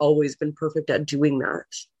haven't always been perfect at doing that.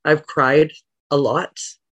 I've cried a lot,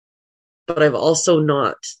 but I've also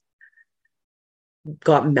not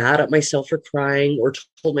got mad at myself for crying or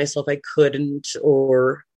told myself I couldn't,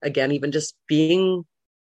 or again, even just being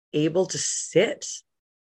able to sit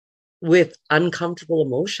with uncomfortable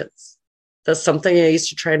emotions. That's something I used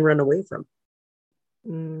to try and run away from.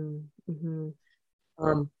 Mm-hmm.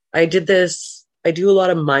 I do a lot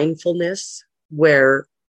of mindfulness where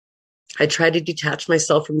I try to detach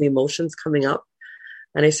myself from the emotions coming up.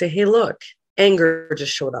 And I say, hey, look, anger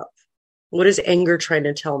just showed up. What is anger trying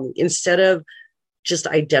to tell me? Instead of just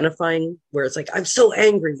identifying where it's like, I'm so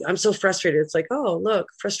angry, I'm so frustrated. It's like, oh, look,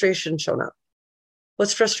 frustration shown up.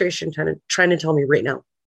 What's frustration trying to tell me right now?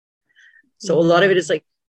 So a lot of it is like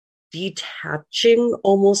detaching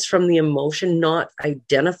almost from the emotion, not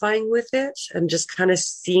identifying with it, and just kind of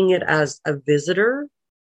seeing it as a visitor.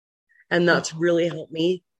 And that's really helped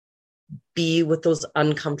me be with those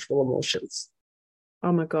uncomfortable emotions.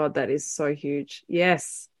 Oh my God, that is so huge.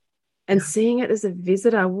 Yes. And seeing it as a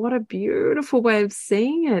visitor, what a beautiful way of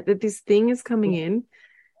seeing it, that this thing is coming in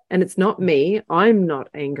and it's not me. I'm not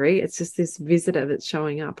angry. It's just this visitor that's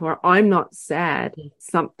showing up. Or I'm not sad.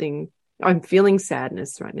 I'm feeling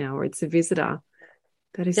sadness right now, or it's a visitor.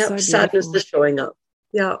 That is so beautiful. Sadness is showing up.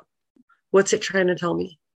 Yeah. What's it trying to tell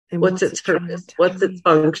me? And what's its purpose? What's its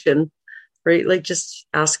function? Right? Like just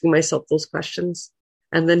asking myself those questions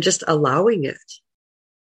and then just allowing it.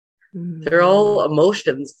 They're all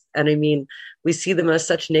emotions. And I mean, we see them as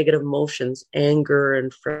such negative emotions, anger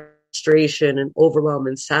and frustration and overwhelm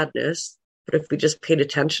and sadness. But if we just paid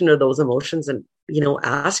attention to those emotions and,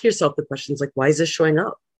 ask yourself the questions like, why is this showing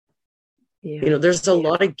up? Yeah. There's a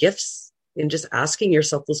lot of gifts in just asking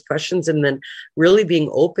yourself those questions and then really being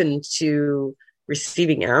open to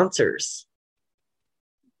receiving answers.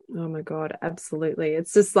 Oh my God, absolutely.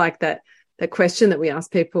 It's just like that question that we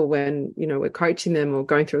ask people when, we're coaching them or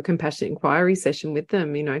going through a compassionate inquiry session with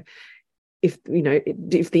them, if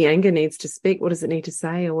the anger needs to speak, what does it need to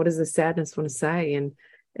say? Or what does the sadness want to say? And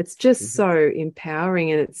it's just so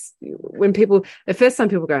empowering. And it's when people, the first time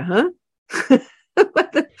people go, huh?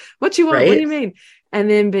 What do you want? Right? What do you mean? And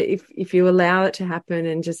then, but if you allow it to happen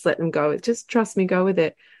and just let them go, just trust me, go with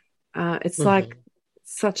it. It's like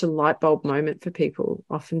such a light bulb moment for people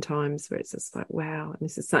oftentimes where it's just like, wow, and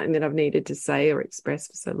this is something that I've needed to say or express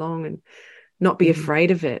for so long and not be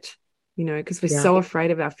afraid of it, because we're so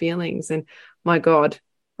afraid of our feelings. And my God,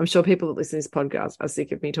 I'm sure people that listen to this podcast are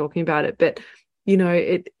sick of me talking about it, but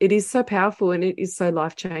it is so powerful and it is so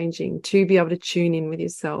life-changing to be able to tune in with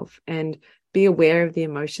yourself and be aware of the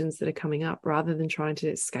emotions that are coming up rather than trying to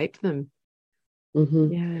escape them.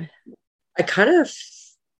 Yeah.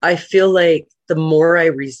 I feel like the more I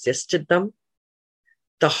resisted them,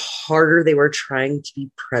 the harder they were trying to be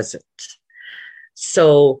present.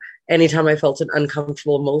 So anytime I felt an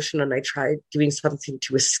uncomfortable emotion and I tried doing something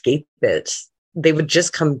to escape it, they would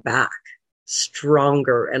just come back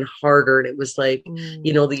stronger and harder. And it was like, the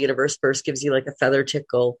universe first gives you like a feather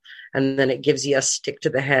tickle, and then it gives you a stick to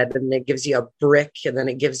the head, and then it gives you a brick, and then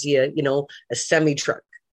it gives you, a semi truck,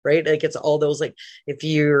 right? Like it's all those, like, if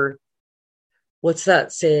you're, what's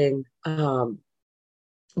that saying?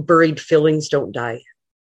 Buried feelings don't die.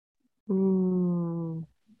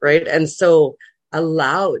 Right. And so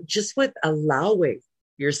allowing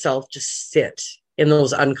yourself to sit in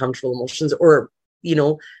those uncomfortable emotions or,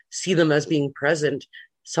 see them as being present,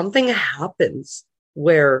 something happens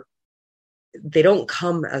where they don't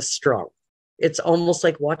come as strong. It's almost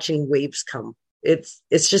like watching waves come. It's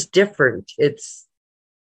just different.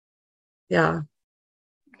 Yeah.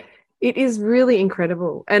 It is really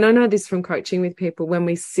incredible. And I know this from coaching with people, when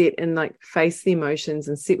we sit and like face the emotions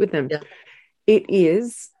and sit with them, it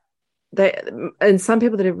is and some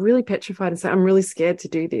people that are really petrified and say, I'm really scared to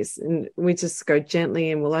do this. And we just go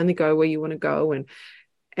gently and we'll only go where you want to go.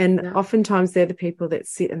 And oftentimes they're the people that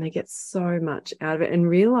sit and they get so much out of it and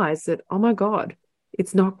realize that, oh my God,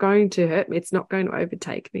 it's not going to hurt me. It's not going to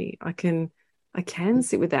overtake me. I can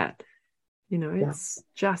sit with that. It's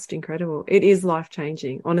just incredible. It is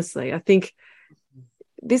life-changing, honestly. I think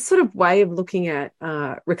this sort of way of looking at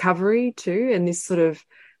recovery too, and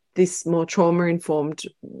this more trauma-informed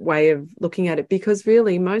way of looking at it, because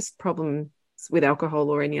really most problems with alcohol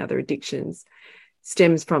or any other addictions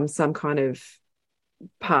stems from some kind of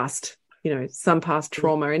past, some past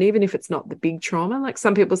trauma. And even if it's not the big trauma, like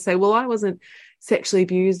some people say, well, I wasn't sexually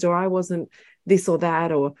abused, or I wasn't this or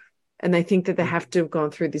that, and they think that they have to have gone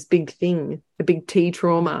through this big thing, a big T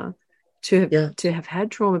trauma to have had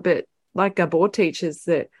trauma. But like Gabor teaches,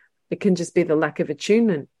 that it can just be the lack of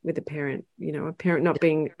attunement with a parent. A parent not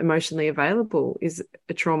being emotionally available is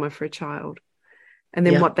a trauma for a child. And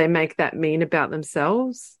then what they make that mean about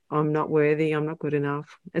themselves, I'm not worthy, I'm not good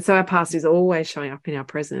enough. And so our past is always showing up in our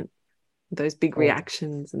present, those big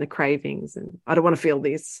reactions and the cravings, and I don't want to feel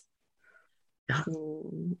this. Yeah.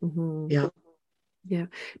 Mm-hmm. Yeah.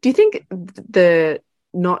 Do you think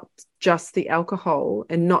not just the alcohol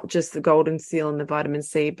and not just the golden seal and the vitamin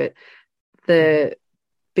C, but the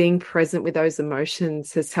being present with those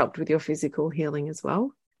emotions has helped with your physical healing as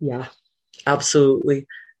well? Yeah, absolutely.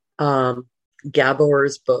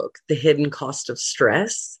 Gabor's book, The Hidden Cost of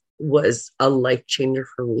Stress, was a life changer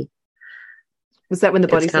for me. Was that When the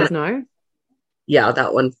Body Says No? Yeah,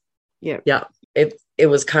 that one. Yeah. Yeah. It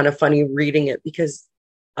was kind of funny reading it, because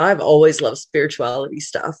I've always loved spirituality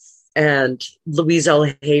stuff. And Louise L.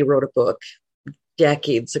 Hay wrote a book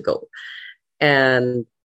decades ago. And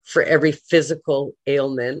for every physical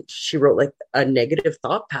ailment, she wrote like a negative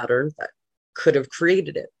thought pattern that could have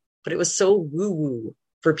created it. But it was so woo-woo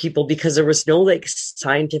for people, because there was no like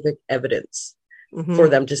scientific evidence for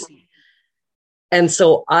them to see. And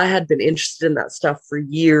so I had been interested in that stuff for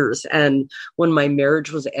years. And when my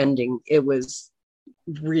marriage was ending, it was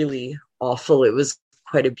really awful. It was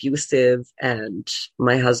quite abusive, and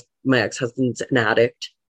my ex-husband's an addict,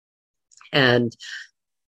 and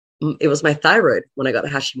it was my thyroid when I got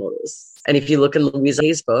Hashimoto's. And if you look in Louise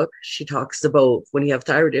Hay's book, she talks about when you have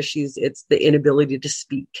thyroid issues, it's the inability to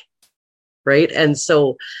speak, right? And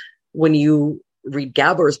so when you read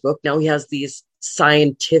Gabor's book, now he has these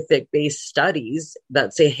scientific based studies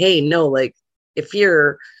that say, hey, no, like if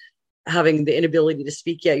you're having the inability to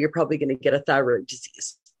speak, you're probably going to get a thyroid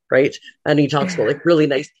disease. Right. And he talks about like really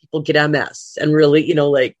nice people get MS, and really,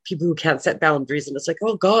 like people who can't set boundaries. And it's like,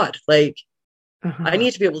 oh God, like I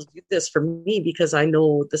need to be able to do this for me, because I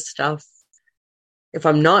know the stuff. If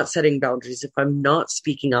I'm not setting boundaries, if I'm not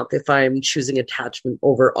speaking up, if I'm choosing attachment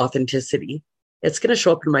over authenticity, it's going to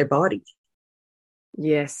show up in my body.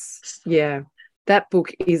 Yes. Yeah. That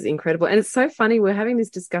book is incredible. And it's so funny. We're having this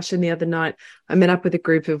discussion the other night. I met up with a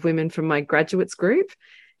group of women from my graduates group,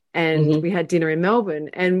 and we had dinner in Melbourne,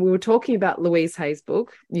 and we were talking about Louise Hay's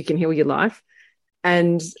book, You Can Heal Your Life.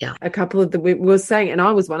 And a couple of we were saying, and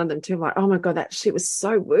I was one of them too, like, oh my God, that shit was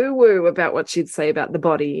so woo-woo about what she'd say about the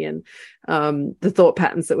body and the thought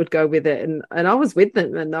patterns that would go with it. And I was with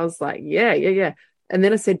them, and I was like, yeah. And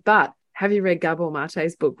then I said, but have you read Gabor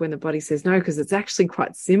Mate's book, When the Body Says No? Because it's actually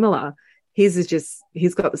quite similar. His is just,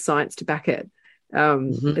 he's got the science to back it.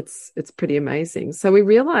 It's pretty amazing. So we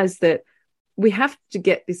realized that we have to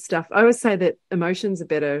get this stuff. I always say that emotions are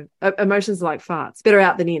like farts, better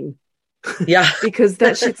out than in. Yeah. Because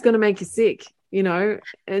that shit's going to make you sick,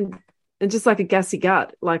 and just like a gassy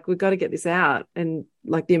gut, like we've got to get this out, and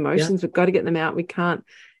like the emotions, we've got to get them out. We can't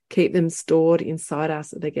keep them stored inside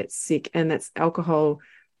us, or they get sick. And that's alcohol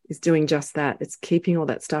is doing just that. It's keeping all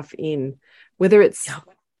that stuff in, whether it's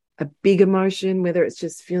a big emotion, whether it's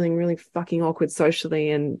just feeling really fucking awkward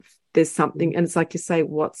socially, and there's something, and it's like you say,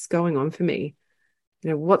 what's going on for me?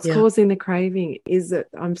 What's causing the craving? Is it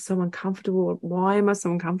I'm so uncomfortable? Why am I so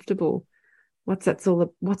uncomfortable? What's that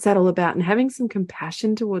all about? And having some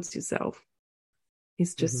compassion towards yourself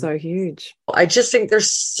is just so huge. I just think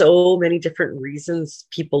there's so many different reasons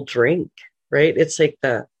people drink, right? It's like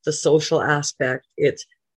the social aspect, it's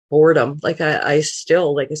boredom. Like I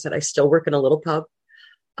still, like I said, I still work in a little pub,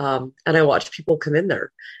 and I watch people come in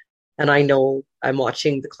there. And I know I'm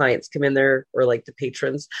watching the clients come in there, or like the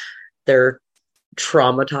patrons, they're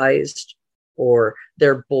traumatized or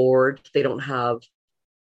they're bored. They don't have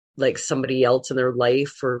like somebody else in their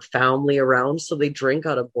life or family around, so they drink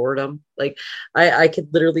out of boredom. Like I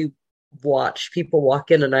could literally watch people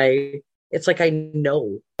walk in and it's like I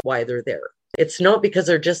know why they're there. It's not because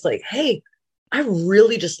they're just like, hey, I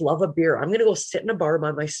really just love a beer, I'm gonna go sit in a bar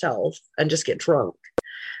by myself and just get drunk.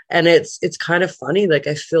 And it's kind of funny. Like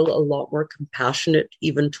I feel a lot more compassionate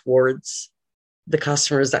even towards the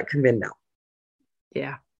customers that come in now.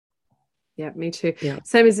 Yeah. Yeah, me too. Yeah.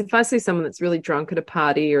 Same as if I see someone that's really drunk at a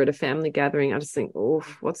party or at a family gathering, I just think, oh,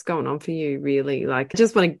 what's going on for you, really? Like, I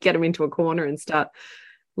just want to get them into a corner and start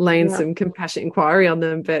laying some compassionate inquiry on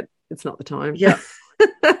them, but it's not the time. Yeah.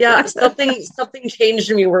 Yeah. Something changed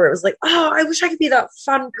in me where it was like, oh, I wish I could be that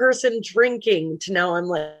fun person drinking, to now I'm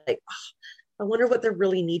like, oh, I wonder what they're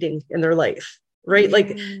really needing in their life. Right. Yeah. Like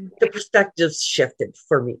the perspective's shifted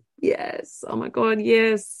for me. Yes. Oh my God.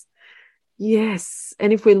 Yes. Yes.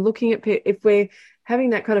 And if we're looking at, if we're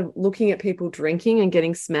having that kind of looking at people drinking and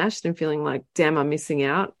getting smashed and feeling like, damn, I'm missing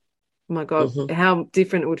out. Oh my God, how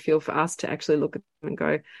different it would feel for us to actually look at them and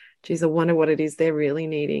go, geez, I wonder what it is they're really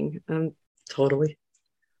needing. Totally.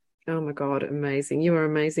 Oh my God, amazing. You are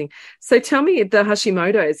amazing. So tell me, the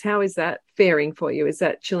Hashimoto's, how is that faring for you? Is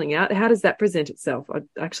that chilling out? How does that present itself? I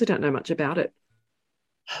actually don't know much about it.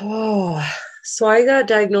 Oh, so I got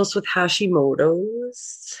diagnosed with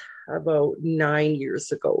Hashimoto's about 9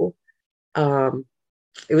 years ago.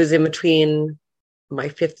 It was in between my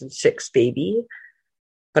 5th and 6th baby,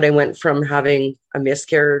 but I went from having a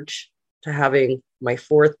miscarriage to having my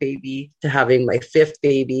 4th baby to having my 5th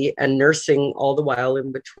baby and nursing all the while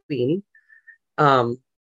in between. And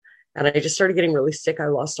I just started getting really sick. I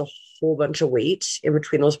lost a whole bunch of weight in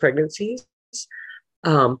between those pregnancies.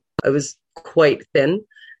 I was quite thin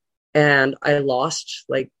and I lost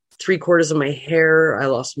like 3/4 of my hair. I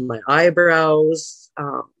lost my eyebrows.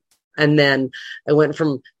 And then I went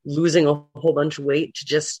from losing a whole bunch of weight to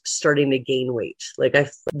just starting to gain weight. Like I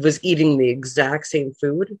was eating the exact same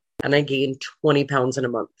food and I gained 20 pounds in a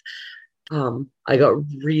month. I got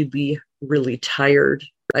really, really tired.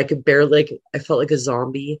 I could barely, I felt like a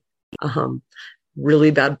zombie.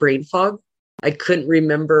 Really bad brain fog. I couldn't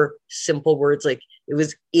remember simple words. Like it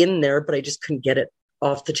was in there, but I just couldn't get it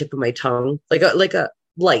off the tip of my tongue. Like a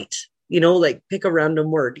light, like pick a random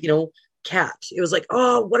word, cat. It was like,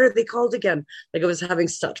 oh, what are they called again? Like I was having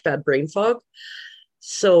such bad brain fog.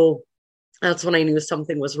 So that's when I knew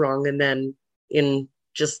something was wrong. And then in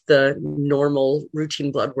just the normal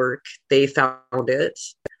routine blood work, they found it,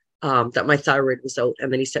 that my thyroid was out.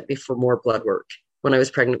 And then he sent me for more blood work when I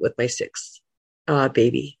was pregnant with my 6th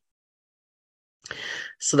baby.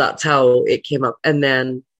 So that's how it came up. And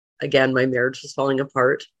then again, my marriage was falling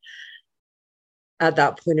apart at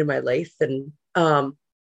that point in my life. And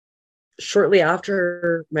shortly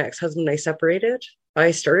after my ex-husband and I separated,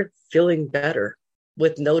 I started feeling better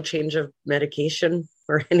with no change of medication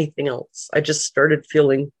or anything else. I just started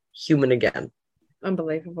feeling human again.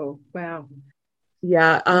 Unbelievable. Wow.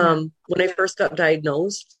 Yeah. When I first got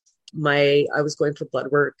diagnosed, I was going for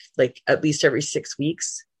blood work like at least every 6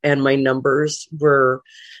 weeks, and my numbers were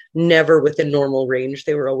never within normal range.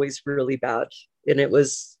 They were always really bad. And it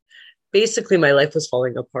was basically my life was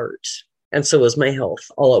falling apart. And so was my health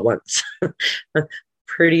all at once. I'm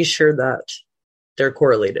pretty sure that they're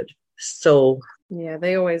correlated. So yeah,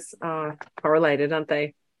 they always are correlated, aren't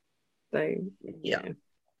they? Yeah.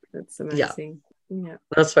 That's amazing. Yeah.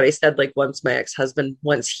 That's what I said. Like once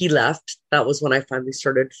he left, that was when I finally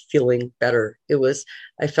started feeling better.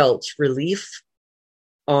 I felt relief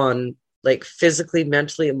on like physically,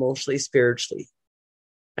 mentally, emotionally, spiritually.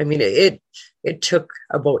 I mean, it took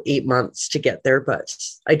about 8 months to get there, but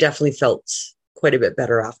I definitely felt quite a bit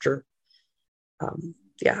better after.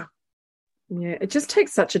 Yeah. Yeah. It just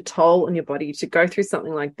takes such a toll on your body to go through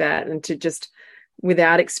something like that and to just,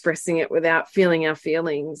 without expressing it, without feeling our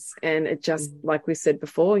feelings. And it just, like we said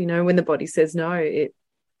before, when the body says no, it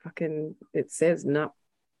says no.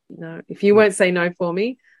 If you won't say no for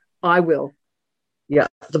me, I will. Yeah.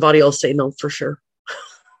 The body will say no for sure.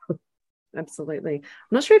 Absolutely. I'm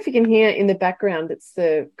not sure if you can hear in the background. It's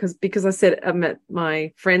because I said I'm at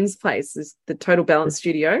my friend's place, is the Total Balance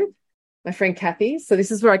Studio, my friend Kathy. So this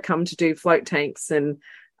is where I come to do float tanks and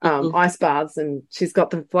ice baths, and she's got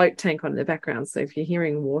the float tank on in the background. So if you're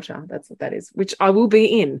hearing water, that's what that is, which I will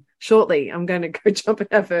be in shortly. I'm going to go jump and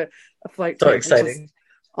have a float tank. So exciting.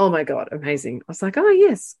 Oh my God, amazing. I was like, oh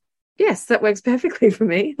yes, that works perfectly for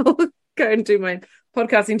me. I'll go and do my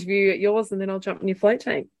podcast interview at yours, and then I'll jump in your float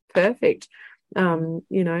tank. Perfect. And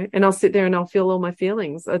I'll sit there and I'll feel all my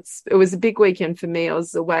feelings. It was a big weekend for me. I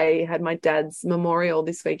was away, had my dad's memorial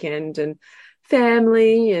this weekend, and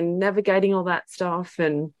family and navigating all that stuff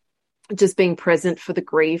and just being present for the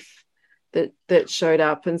grief that showed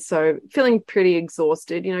up. And so feeling pretty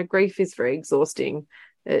exhausted. Grief is very exhausting.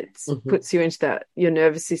 It puts you into that, your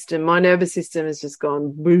nervous system. My nervous system has just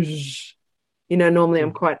gone whoosh. Normally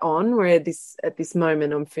I'm quite on, where at this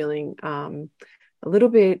moment I'm feeling a little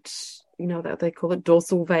bit, that they call it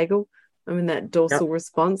dorsal vagal. I'm in that dorsal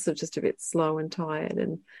response of just a bit slow and tired,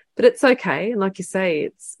 but it's okay. And like you say,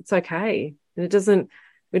 it's okay. And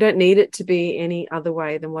we don't need it to be any other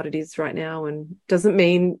way than what it is right now. And doesn't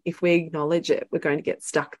mean if we acknowledge it, we're going to get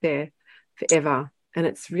stuck there forever. And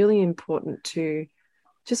it's really important to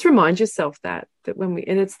just remind yourself that and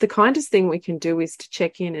it's the kindest thing we can do is to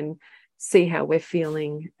check in and see how we're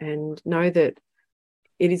feeling and know that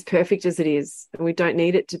it is perfect as it is. And we don't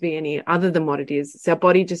need it to be any other than what it is. It's our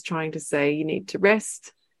body just trying to say, you need to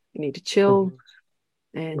rest, you need to chill.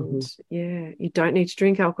 And you don't need to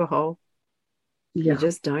drink alcohol. You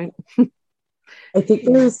just don't. I think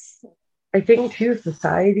too,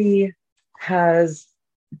 society has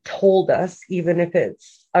told us, even if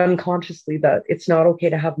it's unconsciously, that it's not okay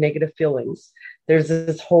to have negative feelings. There's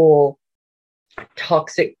this whole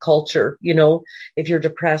toxic culture, if you're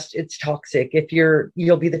depressed, it's toxic.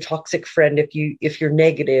 You'll be the toxic friend if you're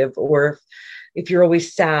negative, or if you're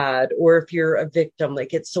always sad, or if you're a victim,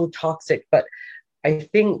 like it's so toxic. But I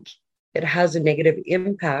think it has a negative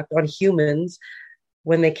impact on humans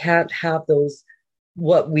when they can't have those,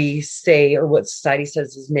 what we say or what society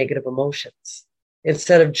says is negative emotions,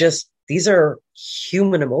 instead of just, these are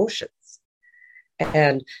human emotions.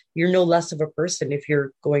 And you're no less of a person if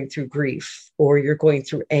you're going through grief, or you're going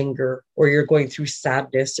through anger, or you're going through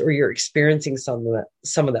sadness, or you're experiencing some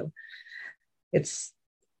of them.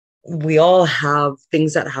 We all have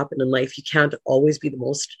things that happen in life. You can't always be the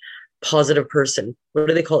most positive person. What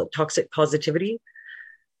do they call it? Toxic positivity,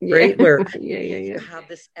 right? Where you have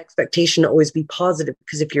this expectation to always be positive,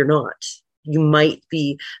 because if you're not, you might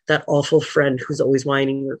be that awful friend who's always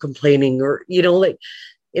whining or complaining, or,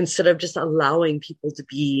 instead of just allowing people to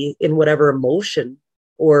be in whatever emotion,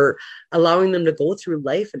 or allowing them to go through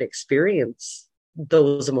life and experience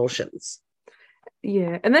those emotions.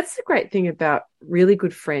 Yeah. And that's the great thing about really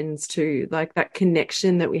good friends too, like that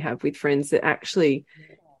connection that we have with friends that actually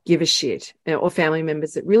give a shit, or family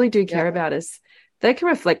members that really do care about us. They can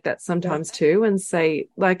reflect that sometimes too, and say,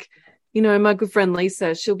 like, my good friend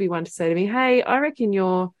Lisa, she'll be one to say to me, hey, I reckon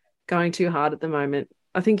you're going too hard at the moment.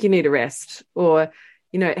 I think you need a rest. Or,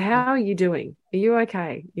 how are you doing? Are you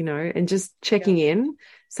okay? And just checking in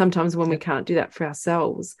sometimes when we can't do that for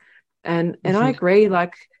ourselves. And I agree,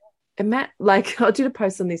 like I did a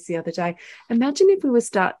post on this the other day. Imagine if we would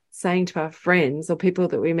start saying to our friends or people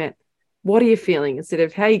that we met, what are you feeling? Instead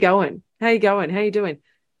of, how you going? How you going? How you doing?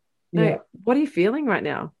 No, what are you feeling right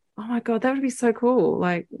now? Oh my God, that would be so cool.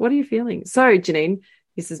 Like, what are you feeling? So Janine,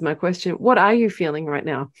 this is my question. What are you feeling right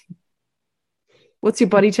now? What's your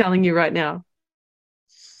body telling you right now?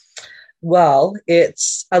 Well,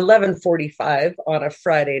 it's 11:45 on a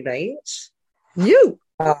Friday night. You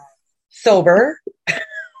sober,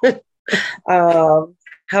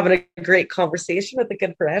 having a great conversation with a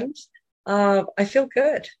good friend. I feel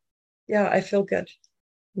good. Yeah, I feel good.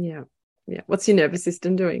 Yeah. What's your nervous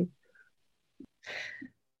system doing?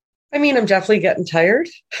 I mean, I'm definitely getting tired.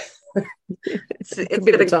 It's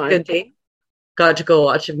been a good day. Got to go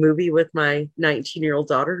watch a movie with my 19-year-old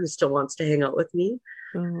daughter, who still wants to hang out with me.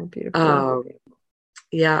 Oh, beautiful.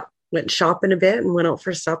 Went shopping a bit and went out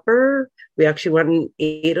for supper. We actually went and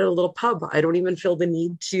ate at a little pub. I don't even feel the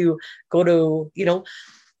need to go to,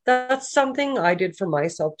 that's something I did for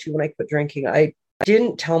myself too when I quit drinking. I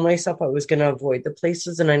didn't tell myself I was going to avoid the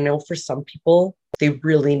places. And I know for some people, they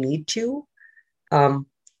really need to.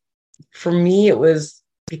 For me, it was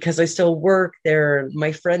because I still work there.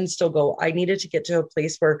 My friends still go. I needed to get to a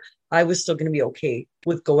place where I was still going to be okay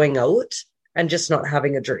with going out and just not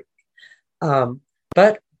having a drink.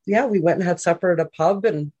 But yeah, we went and had supper at a pub,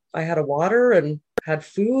 and I had a water and had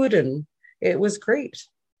food, and it was great.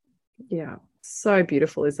 Yeah. So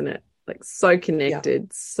beautiful, isn't it? Like so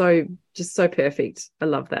connected, so perfect. I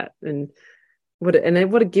love that. And what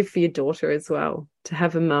a gift for your daughter as well, to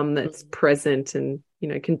have a mum that's present and,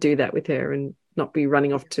 can do that with her and not be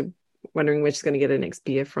running off to wondering where she's going to get her next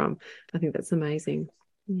beer from. I think that's amazing.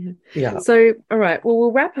 Yeah. So, all right, well,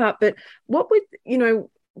 we'll wrap up, but what would,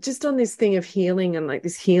 just on this thing of healing and like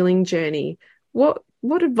this healing journey, what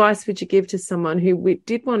advice would you give to someone who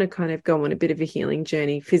did want to kind of go on a bit of a healing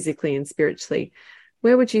journey physically and spiritually?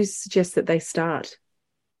 Where would you suggest that they start?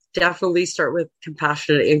 Definitely start with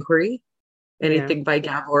Compassionate Inquiry, anything by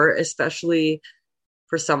Gabor, especially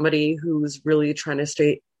for somebody who's really trying to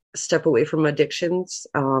stay step away from addictions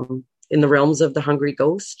in the realms of The Hungry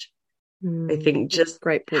Ghost. I think just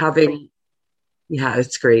great book. Yeah,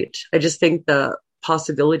 it's great. I just think the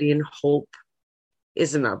possibility and hope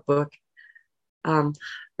is in that book. I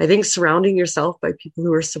think surrounding yourself by people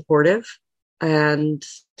who are supportive, and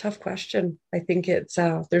tough question. I think it's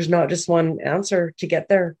there's not just one answer to get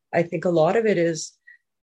there. I think a lot of it is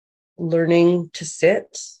learning to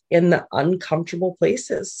sit in the uncomfortable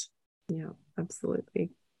places. Yeah,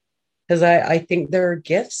 absolutely. Because I think there are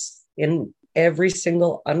gifts in every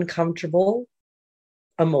single uncomfortable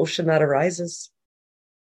emotion that arises.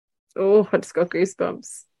 Oh, I just got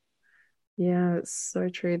goosebumps. Yeah, it's so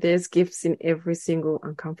true. There's gifts in every single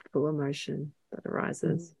uncomfortable emotion that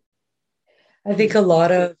arises. I think a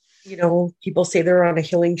lot of, people say they're on a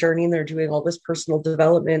healing journey and they're doing all this personal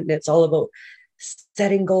development, and it's all about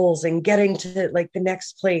setting goals and getting to like the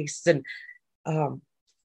next place. And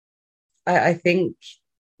I think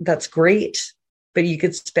that's great, but you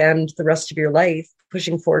could spend the rest of your life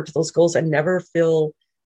pushing forward to those goals and never feel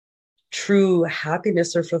true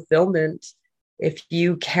happiness or fulfillment if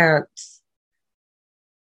you can't,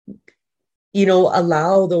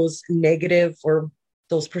 allow those negative or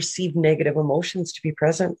those perceived negative emotions to be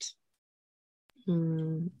present.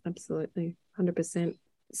 Absolutely. 100%.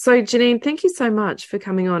 So Janine, thank you so much for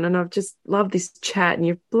coming on. And I've just loved this chat, and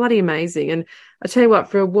you're bloody amazing. And I tell you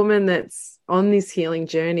what, for a woman that's on this healing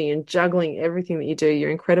journey and juggling everything that you do,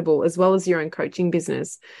 you're incredible, as well as your own coaching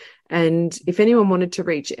business. And if anyone wanted to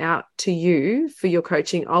reach out to you for your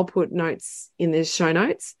coaching, I'll put notes in the show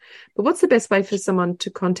notes. But what's the best way for someone to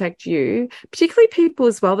contact you, particularly people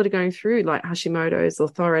as well that are going through like Hashimoto's or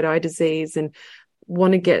thyroid eye disease and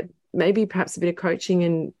want to get maybe perhaps a bit of coaching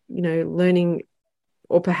and, learning,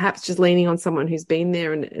 or perhaps just leaning on someone who's been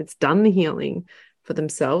there and it's done the healing for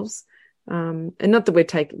themselves? And not that we're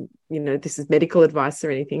taking, this is medical advice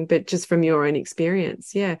or anything, but just from your own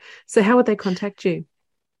experience. Yeah. So how would they contact you?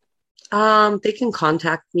 They can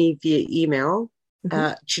contact me via email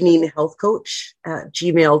at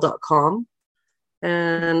janinehealthcoach@gmail.com.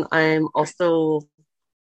 And I'm also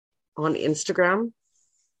on Instagram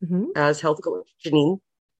as Health Coach Janine.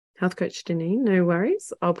 Health Coach Janine, no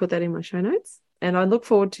worries. I'll put that in my show notes. And I look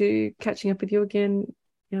forward to catching up with you again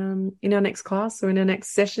in our next class or in our next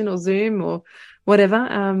session or Zoom or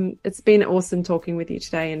whatever. It's been awesome talking with you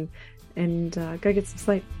today, and go get some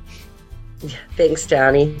sleep. Yeah, thanks,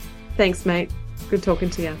 Danny. Thanks, mate. Good talking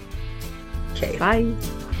to you. Okay. Bye.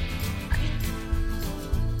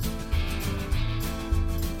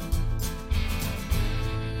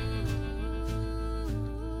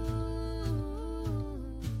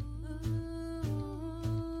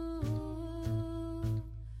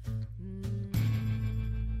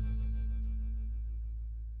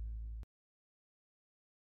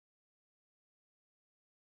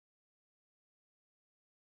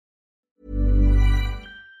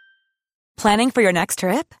 Planning for your next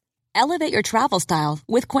trip? Elevate your travel style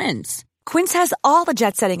with Quince. Quince has all the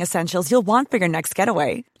jet-setting essentials you'll want for your next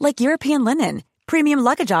getaway, like European linen, premium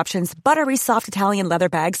luggage options, buttery soft Italian leather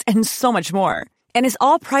bags, and so much more. And is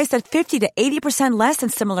all priced at 50 to 80% less than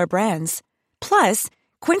similar brands. Plus,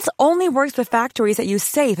 Quince only works with factories that use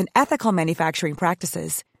safe and ethical manufacturing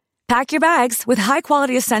practices. Pack your bags with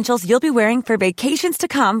high-quality essentials you'll be wearing for vacations to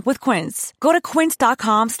come with Quince. Go to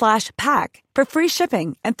quince.com/pack for free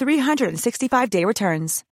shipping and 365-day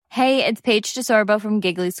returns. Hey, it's Paige DeSorbo from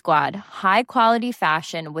Giggly Squad. High quality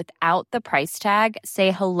fashion without the price tag.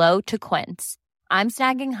 Say hello to Quince. I'm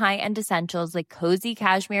snagging high-end essentials like cozy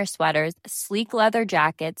cashmere sweaters, sleek leather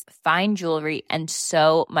jackets, fine jewelry, and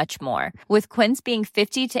so much more. With Quince being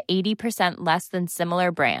 50 to 80% less than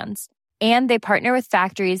similar brands. And they partner with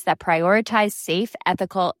factories that prioritize safe,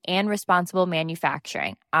 ethical, and responsible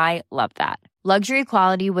manufacturing. I love that. Luxury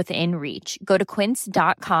quality within reach. Go to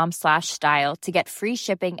quince.com/style to get free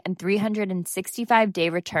shipping and 365-day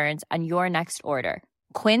returns on your next order.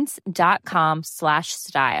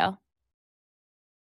 Quince.com/style.